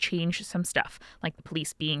leeway to change some stuff, like the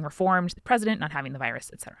police being reformed, the president not having the virus,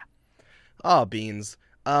 etc. Oh, beans.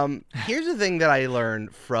 Here's the thing that I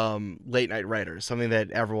learned from late night writers, something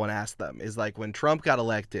that everyone asked them, is like when Trump got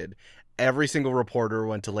elected, every single reporter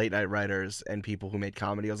went to late night writers and people who made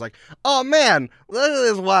comedy. I was like, oh man, look at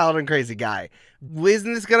this wild and crazy guy.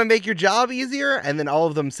 Isn't this going to make your job easier? And then all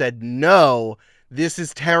of them said, no, this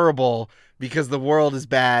is terrible because the world is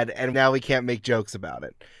bad and now we can't make jokes about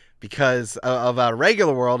it because of a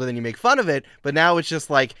regular world, and then you make fun of it, but now it's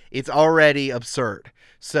just like it's already absurd.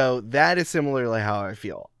 So that is similarly how I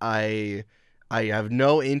feel. I have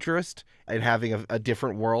no interest in having a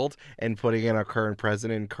different world and putting in our current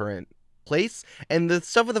president, current place. And the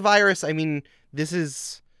stuff with the virus, I mean, this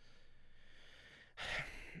is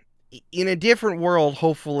in a different world.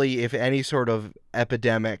 Hopefully, if any sort of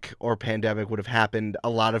epidemic or pandemic would have happened, a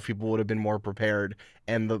lot of people would have been more prepared,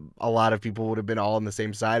 and a lot of people would have been all on the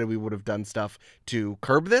same side, and we would have done stuff to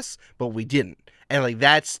curb this, but we didn't. And like,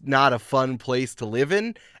 that's not a fun place to live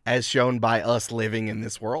in, as shown by us living in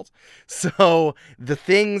this world. So the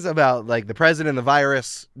things about like the president and the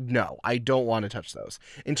virus, no, I don't want to touch those.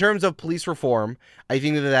 In terms of police reform, I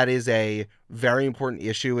think that is a very important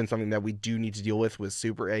issue and something that we do need to deal with a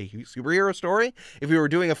superhero story. If we were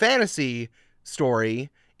doing a fantasy story,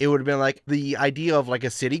 it would have been like the idea of like a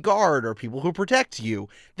city guard or people who protect you.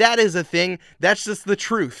 That is a thing. That's just the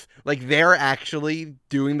truth. Like, they're actually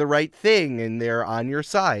doing the right thing and they're on your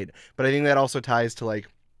side. But I think that also ties to like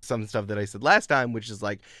some stuff that I said last time, which is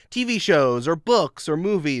like TV shows or books or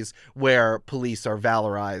movies where police are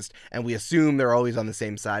valorized and we assume they're always on the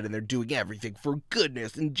same side and they're doing everything for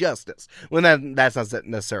goodness and justice, when that's not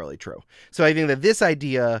necessarily true. So I think that this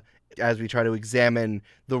idea, as we try to examine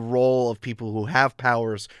the role of people who have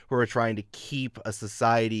powers, who are trying to keep a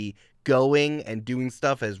society going and doing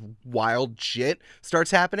stuff as wild shit starts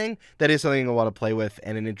happening, that is something I want to play with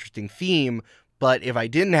and an interesting theme. But if I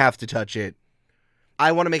didn't have to touch it,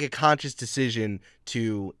 I want to make a conscious decision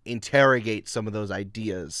to interrogate some of those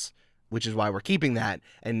ideas, which is why we're keeping that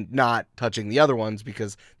and not touching the other ones,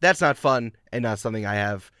 because that's not fun and not something I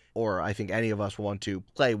have, or I think any of us want to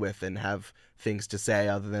play with and have things to say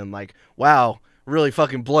other than like, wow, really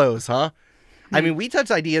fucking blows, huh? I mean, we touch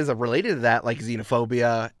ideas related to that, like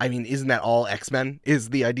xenophobia. I mean, isn't that all X-Men is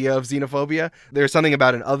the idea of xenophobia? There's something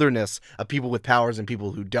about an otherness of people with powers and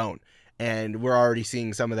people who don't. And we're already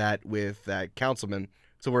seeing some of that with that councilman.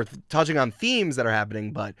 So we're touching on themes that are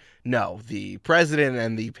happening, but no, the president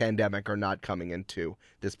and the pandemic are not coming into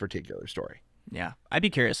this particular story. Yeah, I'd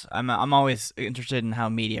be curious. I'm always interested in how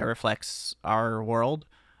media reflects our world,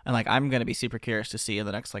 and like I'm gonna be super curious to see in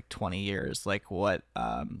the next like 20 years, like what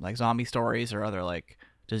like zombie stories or other like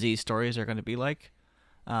disease stories are gonna be like.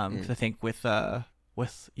 'Cause I think with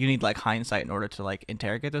you need like hindsight in order to like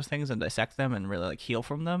interrogate those things and dissect them and really like heal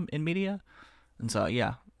from them in media. And so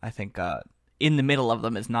yeah, I think in the middle of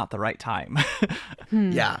them is not the right time.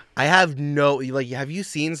 Yeah, I have have you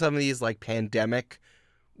seen some of these like pandemic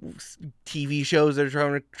TV shows that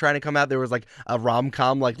are trying to come out? There was like a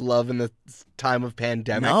rom-com like Love in the Time of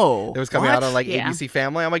Pandemic. No. That was coming out on like ABC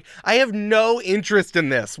Family. I'm like, I have no interest in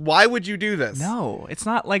this. Why would you do this? No, it's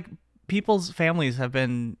not like people's families have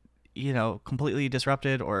been, completely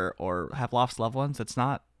disrupted or have lost loved ones. It's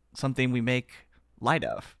not something we make light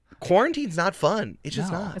of. Quarantine's not fun. It's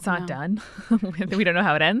just not. It's not done. We don't know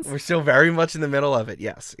how it ends. We're still very much in the middle of it.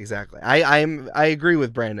 Yes, exactly. I agree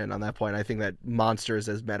with Brandon on that point. I think that monsters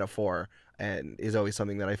as metaphor and is always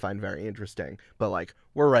something that I find very interesting. But like,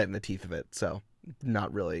 we're right in the teeth of it, so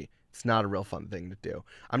not really. It's not a real fun thing to do.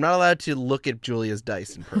 I'm not allowed to look at Julia's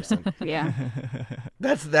dice in person. Yeah.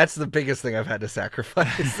 That's the biggest thing I've had to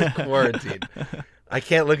sacrifice in quarantine. I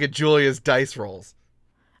can't look at Julia's dice rolls.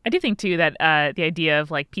 I do think, too, that the idea of,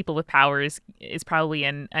 like, people with powers is probably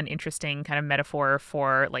an interesting kind of metaphor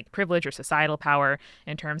for, like, privilege or societal power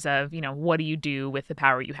in terms of, what do you do with the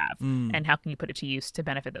power you have and how can you put it to use to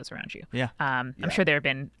benefit those around you? Yeah. I'm sure there have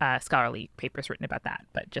been scholarly papers written about that,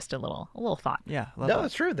 but just a little thought. Yeah. No,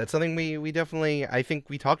 it's true. That's something we definitely, I think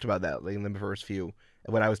we talked about that like, in the first few,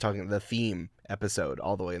 when I was talking the theme episode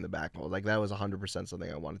all the way in the back. Like, that was 100%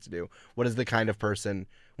 something I wanted to do. What is the kind of person,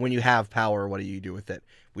 when you have power, what do you do with it?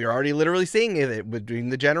 We are already literally seeing it between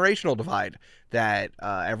the generational divide, that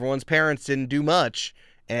everyone's parents didn't do much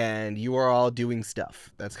and you are all doing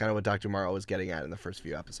stuff. That's kind of what Dr. Morrow was getting at in the first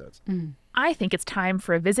few episodes. I think it's time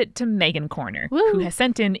for a visit to Megan Corner, Woo. who has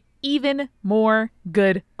sent in even more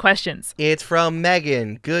good questions. It's from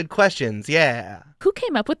Megan. Good questions. Yeah. Who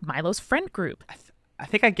came up with Milo's friend group? I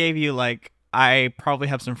think I gave you like, I probably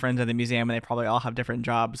have some friends at the museum and they probably all have different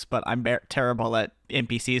jobs, but I'm terrible at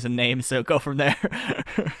NPCs and names, so go from there.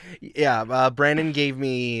 Yeah, Brandon gave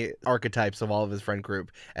me archetypes of all of his friend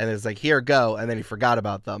group, and it's like, here, go, and then he forgot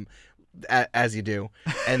about them, as you do,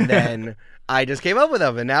 and then I just came up with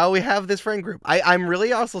them, and now we have this friend group. I'm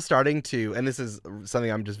really also starting to, and this is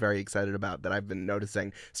something I'm just very excited about that I've been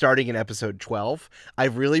noticing, starting in episode 12,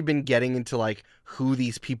 I've really been getting into, like, who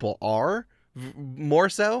these people are More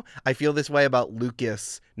so, I feel this way about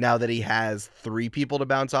Lucas now that he has 3 people to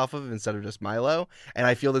bounce off of instead of just Milo, and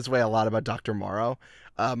I feel this way a lot about Dr. Morrow.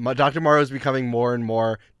 Dr. Morrow is becoming more and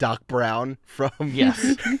more Doc Brown from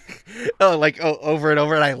Yes. over and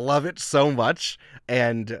over, and I love it so much.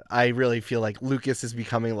 And I really feel like Lucas is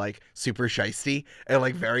becoming like super shisty and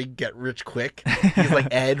like very get rich quick. He's like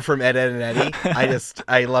Ed from Ed, Ed and Eddie.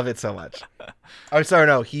 I love it so much. I'm sorry,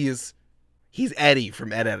 no, he's Eddie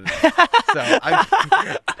from Ed, Ed and Eddie.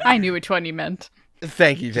 So I knew which one you meant.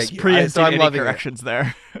 thank you. Just preempted So I'm any loving it. corrections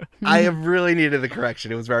there. I have really needed the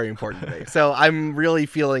correction. It was very important to me. So I'm really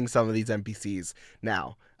feeling some of these NPCs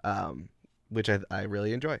now, which I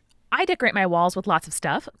really enjoy. I decorate my walls with lots of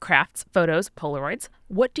stuff, crafts, photos, Polaroids.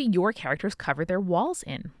 What do your characters cover their walls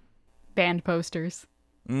in? Band posters.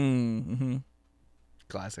 Mm-hmm.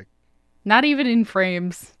 Classic. Not even in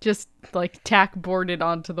frames, just like tack boarded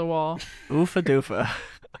onto the wall. Oofa doofa.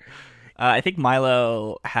 I think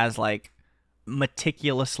Milo has like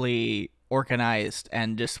meticulously organized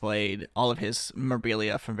and displayed all of his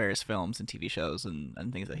memorabilia from various films and TV shows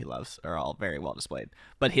and things that he loves are all very well displayed.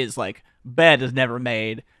 But his like bed is never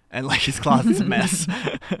made and like his closet's a mess.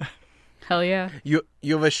 Hell yeah. You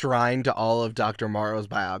have a shrine to all of Dr. Morrow's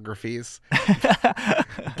biographies,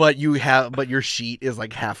 but your sheet is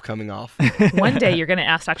like half coming off. One day you're going to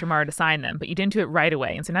ask Dr. Morrow to sign them, but you didn't do it right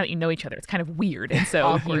away. And so now that you know each other, it's kind of weird. And so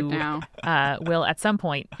Awkward you now. will at some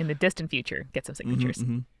point in the distant future get some signatures.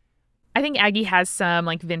 Mm-hmm. I think Aggie has some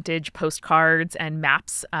like vintage postcards and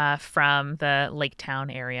maps from the Lake Town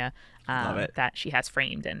area Love it. that she has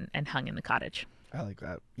framed and hung in the cottage. I like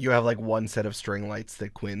that. You have like one set of string lights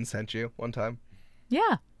that Quinn sent you one time.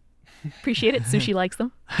 Yeah. Appreciate it. Sushi likes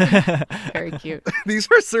them. Very cute. These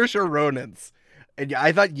were Saoirse Ronan's, and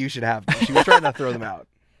I thought you should have them. She was trying to throw them out.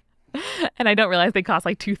 And I don't realize they cost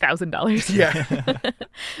like $2,000. Yeah.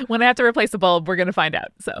 When I have to replace a bulb, we're going to find out.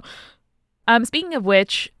 So, speaking of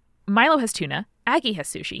which, Milo has tuna. Aggie has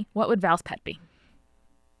sushi. What would Val's pet be?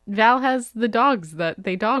 Val has the dogs that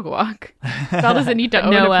they dog walk. Val doesn't need to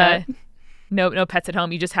own a pet. No pets at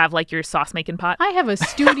home. You just have like your sauce making pot. I have a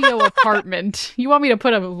studio apartment. You want me to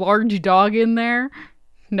put a large dog in there?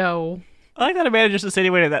 No. I like that Amanda just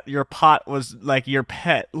insinuated that your pot was like your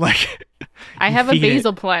pet. Like I have a feed it.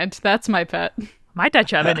 basil plant. That's my pet. My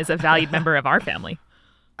Dutch oven is a valued member of our family.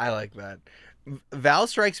 I like that. Val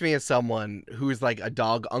strikes me as someone who's like a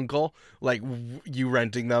dog uncle, like you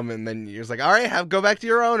renting them, and then you're just like, all right, go back to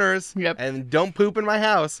your owners, Yep. and don't poop in my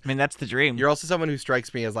house. I mean, that's the dream. You're also someone who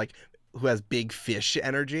strikes me as like who has big fish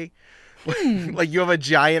energy. Like you have a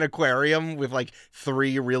giant aquarium with like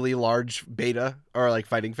 3 really large beta or like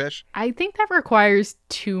fighting fish. I think that requires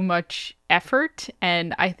too much effort,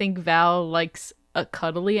 and I think Val likes a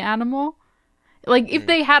cuddly animal. Like, if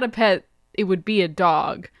they had a pet, it would be a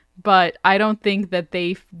dog, but I don't think that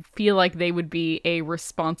they feel like they would be a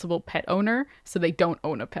responsible pet owner, so they don't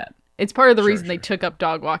own a pet. It's part of the reason they took up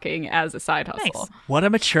dog walking as a side hustle. Nice. What a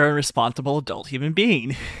mature and responsible adult human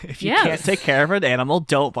being. If you Yes. can't take care of an animal,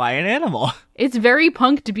 don't buy an animal. It's very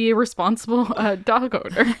punk to be a responsible dog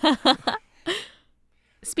owner.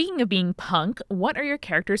 Speaking of being punk, what are your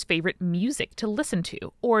characters' favorite music to listen to?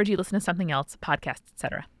 Or do you listen to something else, podcasts,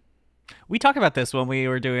 etc.? We talked about this when we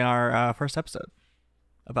were doing our first episode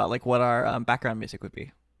about like what our background music would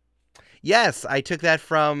be. Yes, I took that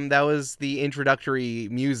was the introductory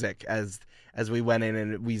music as we went in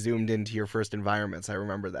and we zoomed into your first environments. I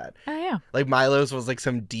remember that. Oh, yeah. Like Milo's was like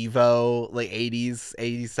some Devo, like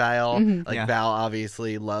 80s style. Mhm. Like Yeah. Val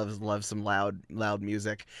obviously loves some loud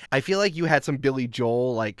music. I feel like you had some Billy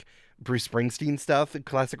Joel, like Bruce Springsteen stuff,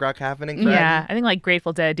 classic rock happening. Fred. Yeah, I think like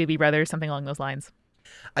Grateful Dead, Doobie Brothers, something along those lines.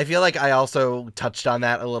 I feel like I also touched on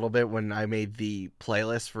that a little bit when I made the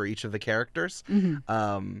playlist for each of the characters.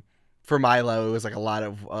 Mhm. For Milo, it was like a lot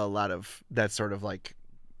of that sort of like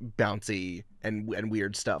bouncy and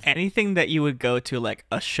weird stuff. Anything that you would go to like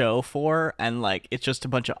a show for and like it's just a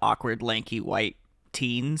bunch of awkward, lanky white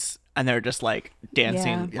teens and they're just like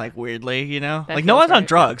dancing like weirdly, you know? That like no feels one's on right.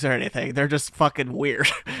 drugs or anything. They're just fucking weird.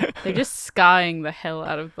 They're just skying the hell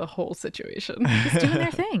out of the whole situation. Just doing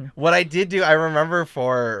their thing. What I did do, I remember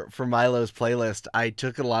for Milo's playlist, I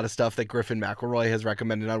took a lot of stuff that Griffin McElroy has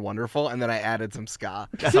recommended on Wonderful, and then I added some ska.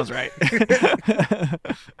 That sounds right.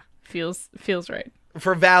 Feels right.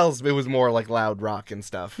 For Val's, it was more like loud rock and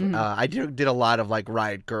stuff. I did a lot of like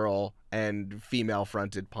Riot Girl and female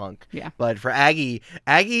fronted punk. Yeah. But for Aggie,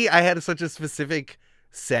 I had such a specific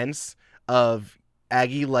sense of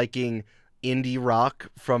Aggie liking indie rock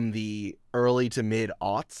from the early to mid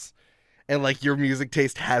aughts. And like your music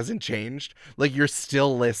taste hasn't changed. Like you're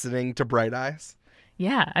still listening to Bright Eyes.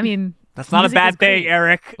 Yeah, I mean, That's not Music a bad is great. thing,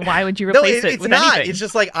 Eric. Why would you No, replace it it's with not. anything? It's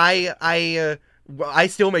just like I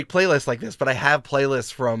still make playlists like this, but I have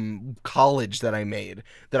playlists from college that I made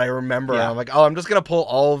that I remember. Yeah. I'm like, oh, I'm just gonna pull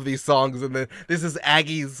all of these songs, and then this is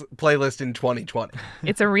Aggie's playlist in 2020.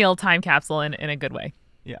 It's a real time capsule in a good way.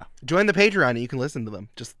 Yeah. Join the Patreon, and you can listen to them.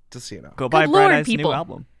 Just so you know. Go buy Good Bright Lord, Eyes' people. new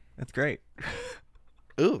album. That's great.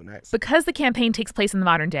 Ooh, nice. Because the campaign takes place in the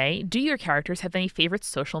modern day, do your characters have any favorite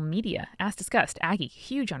social media? As discussed, Aggie,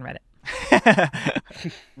 huge on Reddit.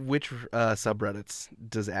 Which subreddits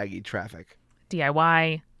does Aggie traffic?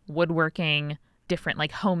 DIY, woodworking, different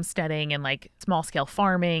like homesteading and like small scale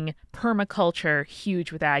farming, permaculture,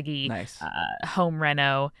 huge with Aggie, Nice. home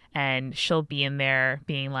reno, and she'll be in there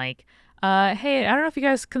being like, hey, I don't know if you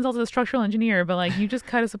guys consulted a structural engineer, but like you just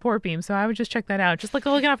cut a support beam, so I would just check that out. Just like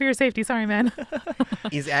looking out for your safety. Sorry, man.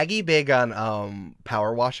 Is Aggie big on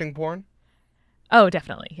power washing porn? Oh,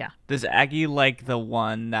 definitely. Yeah. Does Aggie like the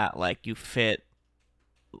one that like you fit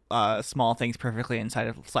small things perfectly inside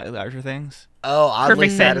of slightly larger things? Oh, oddly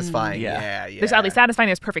Perfect fit. satisfying. Yeah. Yeah. There's oddly satisfying.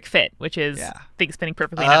 There's perfect fit, which is Yeah. things fitting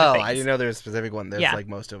perfectly in other Oh, things. I didn't know there was a specific one. There's Yeah. like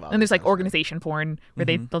most of them. And there's like organization porn where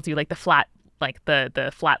they'll do like the flat, like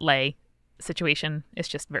the flat lay situation. It's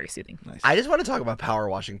just very soothing. Nice. I just want to talk about power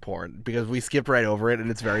washing porn because we skipped right over it and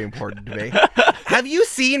it's very important to me. Have you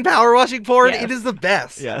seen power washing porn? Yes. It is the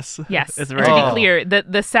best. Yes. Yes. It's And very to be Oh. clear,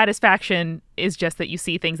 the satisfaction is just that you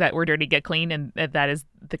see things that were dirty get clean, and that is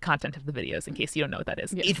the content of the videos. In case you don't know what that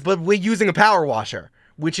is. Yeah. But we're using a power washer,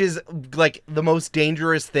 which is like the most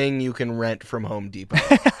dangerous thing you can rent from Home Depot.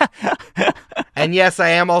 And yes, I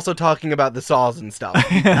am also talking about the saws and stuff.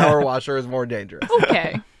 Power washer is more dangerous.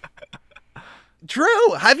 Okay.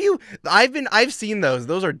 True. I've seen those.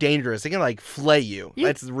 Those are dangerous. They can like flay you. Yeah.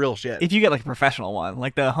 That's real shit. If you get like a professional one,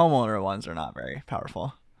 like the homeowner ones are not very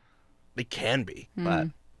powerful. They can be. But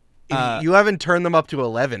You haven't turned them up to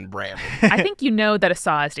 11, Brandon. I think you know that a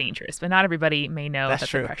saw is dangerous, but not everybody may know That's that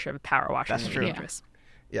true. the pressure of a power washer That's is true. dangerous.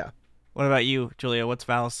 Yeah. what about you, Julia? What's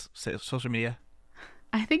Val's social media?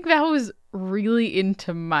 I think Val was really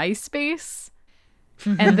into MySpace.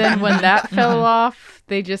 And then when that fell off,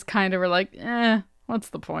 they just kind of were like, what's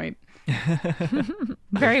the point?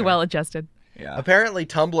 Very well adjusted. Yeah. Apparently,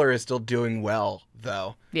 Tumblr is still doing well,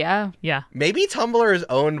 though. Yeah. Yeah. Maybe Tumblr is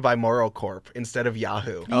owned by Moro Corp instead of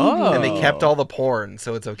Yahoo. Oh. And they kept all the porn,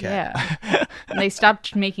 so it's okay. Yeah. And they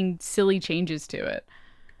stopped making silly changes to it.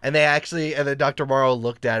 And then Dr. Morrow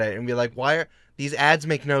looked at it and be like, why are these ads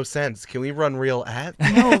make no sense? Can we run real ads?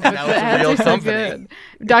 No, but Now the it's a ads real are so company.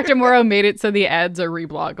 good. Dr. Morrow made it so the ads are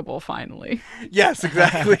rebloggable finally. Yes,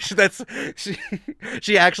 exactly.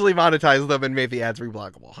 She actually monetized them and made the ads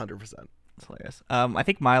reblockable, 100%. That's hilarious. I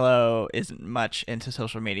think Milo isn't much into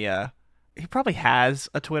social media. He probably has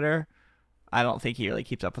a Twitter. I don't think he really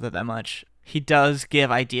keeps up with it that much. He does give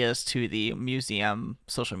ideas to the museum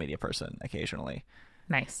social media person occasionally.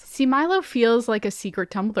 Nice. See, Milo feels like a secret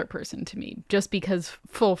Tumblr person to me, just because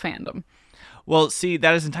full fandom. Well, see,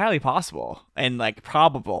 that is entirely possible and like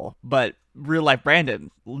probable, but real life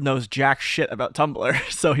Brandon knows jack shit about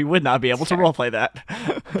Tumblr, so he would not be able to roleplay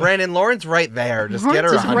that. Brandon, Lauren's right there. Just get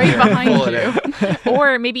her Lawrence is 100 right and pull behind it in.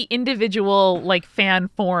 Or maybe individual like fan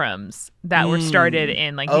forums that were started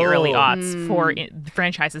in like the early Oh. aughts for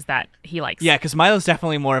franchises that he likes. Yeah, because Milo's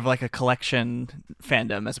definitely more of like a collection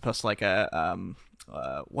fandom as opposed to like a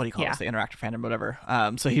what do you call Yeah. it? The interactive fandom, whatever.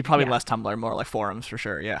 So he'd probably Yeah. less Tumblr, more like forums for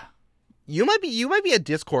sure. Yeah. You might be a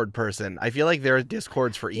Discord person. I feel like there are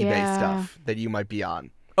Discords for eBay Yeah. stuff that you might be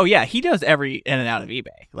on. Oh yeah, he does every in and out of eBay.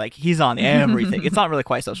 Like he's on everything. It's not really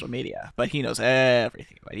quite social media, but he knows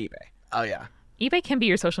everything about eBay. Oh yeah. eBay can be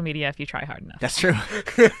your social media if you try hard enough. That's true.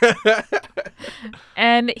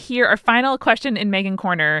 And here, our final question in Megan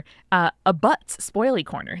Corner, a butts spoily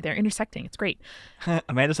corner. They're intersecting. It's great.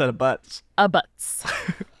 Amanda said a butts. A butts.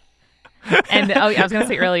 And I was going to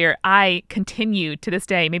say earlier, I continue to this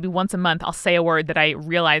day, maybe once a month, I'll say a word that I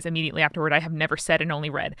realize immediately afterward I have never said and only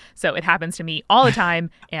read. So it happens to me all the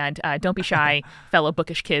time. And don't be shy, fellow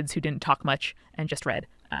bookish kids who didn't talk much and just read.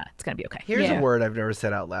 It's going to be okay. Here's Yeah. a word I've never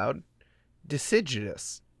said out loud.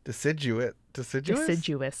 Deciduous. Deciduous.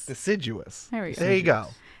 Deciduous. Deciduous. There we go. There you go.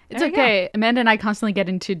 It's There you go. okay. Amanda and I constantly get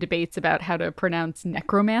into debates about how to pronounce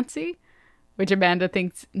necromancy, which Amanda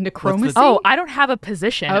thinks necromancy. Oh, I don't have a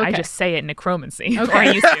position. I Okay. just say it necromancy. Okay. Or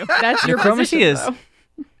I used to. That's your Necromancy position, is-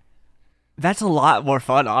 though. That's a lot more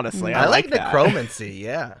fun, honestly. I like that. necromancy,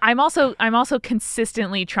 yeah. I'm also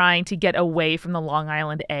consistently trying to get away from the Long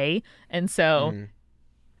Island A, and so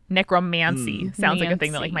necromancy sounds like a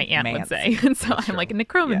thing that like my aunt would say, and so I'm like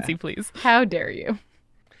necromancy, please. How dare you?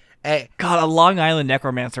 Hey, God, a Long Island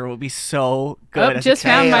necromancer would be so good. Oh, as a just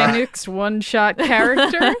found character. my next one-shot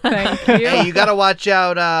character. Thank you. hey, you gotta watch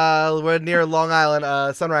out. We're near Long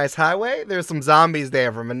Island, Sunrise Highway. There's some zombies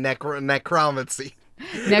there from a necromancy.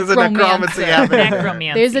 There's a necromancy happening there.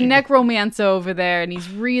 Necromancy. There's a necromancer over there, and he's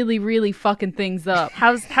really, really fucking things up.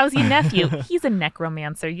 How's your nephew? He's a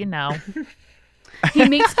necromancer, you know. He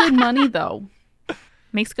makes good money, though.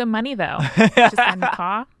 Makes good money though. Just on the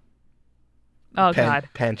car. Oh God.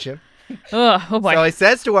 Pension. Oh boy. So he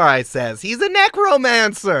says to her, I says, he's a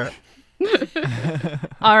necromancer.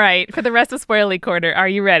 All right. For the rest of Spoilerly Corner, are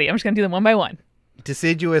you ready? I'm just gonna do them one by one.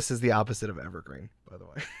 Deciduous is the opposite of evergreen, by the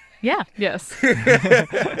way. Yeah. Yes.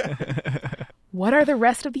 What are the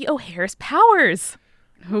rest of the O'Hare's powers?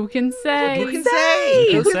 Who can say? Who can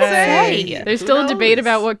say? Who can say? There's Who still a debate knows?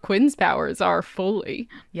 about what Quinn's powers are fully.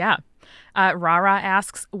 Yeah. Rara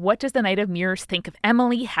asks, what does the Knight of Mirrors think of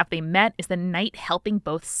Emily? Have they met? Is the Knight helping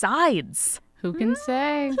both sides? Who can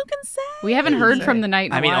say? Who can say? We haven't heard from the Knight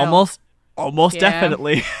in a I mean, while. almost Yeah.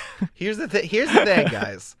 definitely. Here's the thing,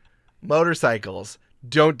 guys. Motorcycles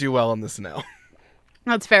don't do well in the snow.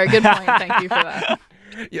 That's fair. Good point. Thank you for that.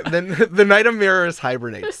 Yeah, then the Knight of Mirrors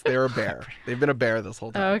hibernates. They're a bear. They've been a bear this whole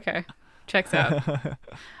Oh, time. okay. Checks out.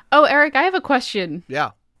 Oh, Eric, I have a question.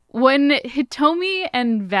 Yeah. When Hitomi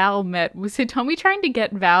and Val met, was Hitomi trying to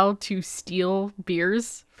get Val to steal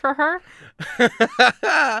beers for her?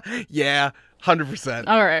 Yeah, 100%.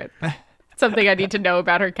 All right. Something I need to know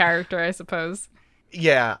about her character, I suppose.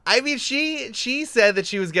 Yeah, I mean, she said that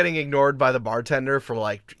she was getting ignored by the bartender for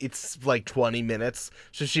like 20 minutes,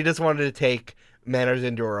 so she just wanted to take matters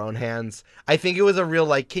into her own hands. I think it was a real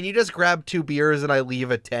like, can you just grab 2 beers and I leave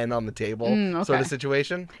a 10 on the table sort okay. of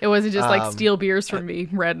situation. It wasn't just like steal beers from me,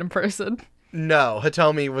 random person. No,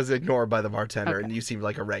 Hitomi was ignored by the bartender, Okay. and you seemed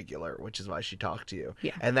like a regular, which is why she talked to you.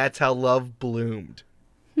 Yeah. And that's how love bloomed.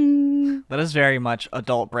 That is very much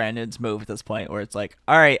adult Brandon's move at this point, where it's like,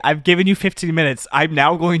 all right, I've given you 15 minutes. I'm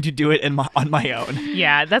now going to do it on my own.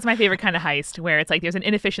 Yeah, that's my favorite kind of heist, where it's like there's an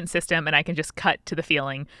inefficient system and I can just cut to the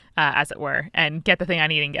feeling, as it were, and get the thing I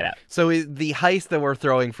need and get out. So the heist that we're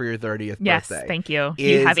throwing for your 30th Yes, birthday. thank you.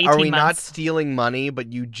 Is, You have 18 are we not months. stealing money,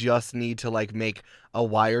 but you just need to like make a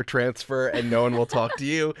wire transfer and no one will talk to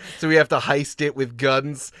you? So we have to heist it with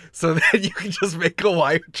guns so that you can just make a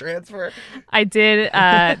wire transfer? I did.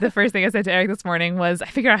 The first thing I said to Eric this morning was I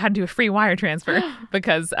figured out how to do a free wire transfer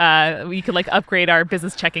because we could like upgrade our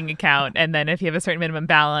business checking account, and then if you have a certain minimum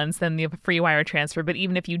balance, then you have a free wire transfer. But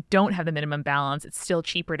even if you don't have the minimum balance, it's still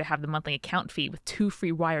cheaper to have the monthly account fee with 2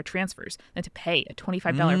 free wire transfers than to pay a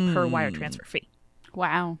 $25 per wire transfer fee.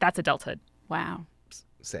 Wow. That's adulthood. Wow.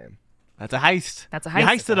 Same. That's a heist. That's a You heist.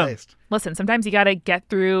 heisted him. Heist. Listen, sometimes you got to get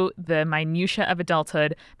through the minutia of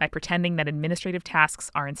adulthood by pretending that administrative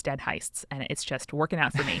tasks are instead heists, and it's just working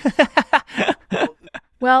out for me.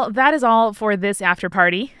 Well, that is all for this after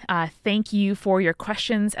party. Thank you for your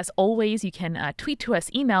questions. As always, you can tweet to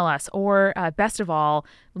us, email us, or best of all,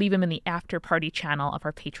 leave them in the after party channel of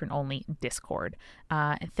our patron-only Discord.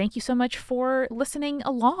 And thank you so much for listening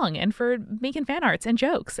along and for making fan arts and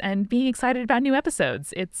jokes and being excited about new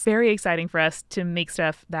episodes. It's very exciting for us to make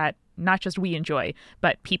stuff that not just we enjoy,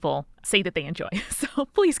 but people say that they enjoy. So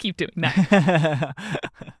please keep doing that.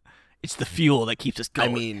 It's the fuel that keeps us I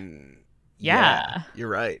going. mean, Yeah. you're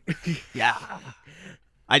right. Yeah.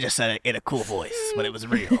 I just said it in a cool voice, but it was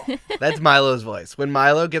real. That's Milo's voice. When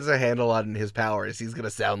Milo gets a handle on his powers, he's going to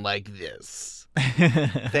sound like this.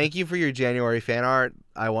 Thank you for your January fan art.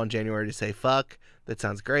 I want January to say fuck. That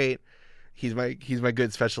sounds great. He's my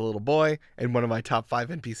good special little boy and one of my top 5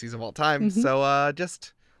 NPCs of all time. So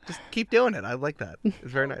just keep doing it. I like that. It's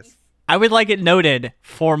very nice. I would like it noted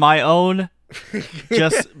for my own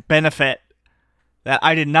just benefit that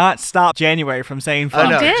I did not stop January from saying fuck. Oh,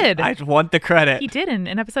 no. He did. I want the credit. He did in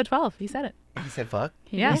episode 12. He said it. He said fuck.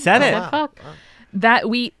 Yeah. He said it. Wow. Fuck. That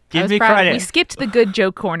we Give was me proud. credit. we skipped the good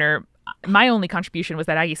joke corner. My only contribution was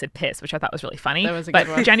that Aggie said piss, which I thought was really funny. That was a but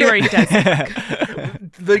good one. January does.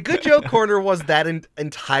 The good joke corner was that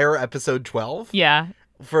entire episode 12. Yeah.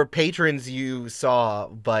 For patrons you saw,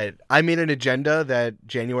 but I made an agenda that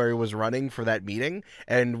January was running for that meeting,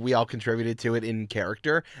 and we all contributed to it in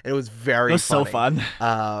character, and it was very It was so fun.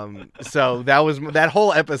 So that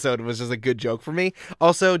whole episode was just a good joke for me.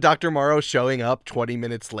 Also, Dr. Morrow showing up 20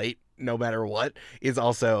 minutes late no matter what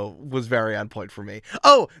was very on point for me.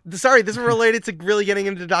 Oh, sorry, this is related to really getting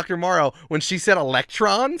into Dr. Morrow. When she said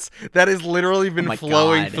electrons, that has literally been my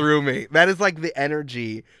flowing God. through me. That is like the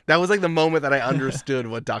energy. That was like the moment that I understood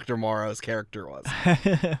what Dr. Morrow's character was.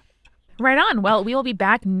 Right on. Well, we will be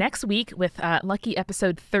back next week with lucky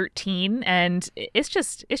episode 13, and it's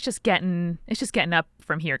just getting up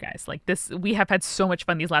from here, guys. Like this, we have had so much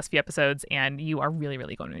fun these last few episodes, and you are really,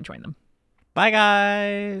 really going to enjoy them. Bye,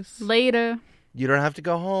 guys. Later. You don't have to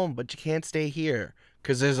go home, but you can't stay here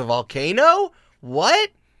because there's a volcano.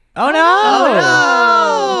 What? Oh no!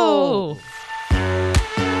 Oh no!